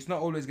 It's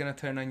not always gonna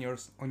turn in your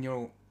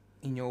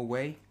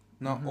way.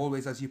 Not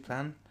always as you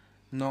plan.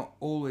 Not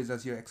always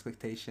as your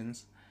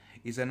expectations.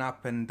 It's an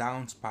up and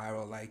down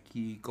spiral. Like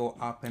you go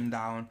up and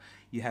down.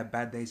 You have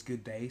bad days,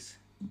 good days.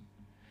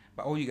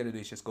 But all you gotta do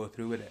is just go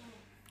through with it.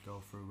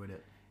 Go through with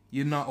it.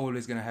 You're not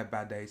always gonna have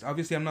bad days.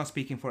 Obviously, I'm not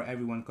speaking for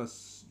everyone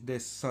because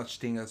there's such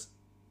thing as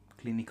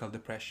clinical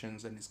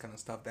depressions and this kind of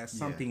stuff. That's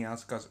something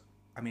else. Because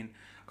I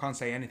can't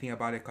say anything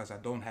about it because I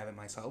don't have it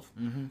myself.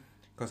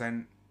 Because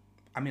I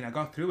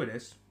got through with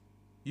this.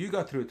 You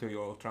got through to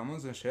your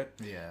traumas and shit.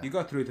 Yeah. You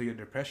got through to your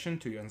depression,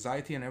 to your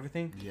anxiety and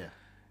everything. Yeah.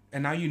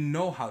 And now you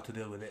know how to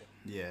deal with it.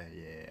 Yeah,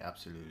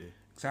 absolutely.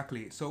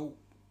 Exactly. So,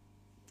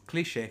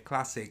 cliche,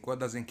 classic, what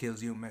doesn't kill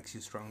you makes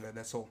you stronger.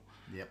 That's all.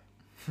 Yep.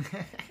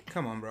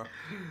 Come on, bro.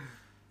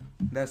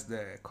 That's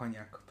the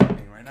cognac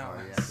thing right now.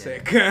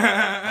 Sick.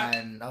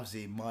 And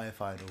obviously, my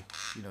final,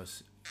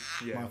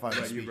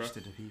 speech to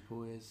the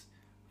people is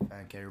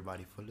thank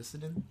everybody for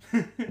listening.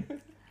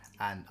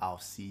 And I'll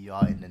see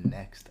y'all in the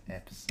next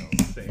episode.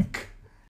 Sick.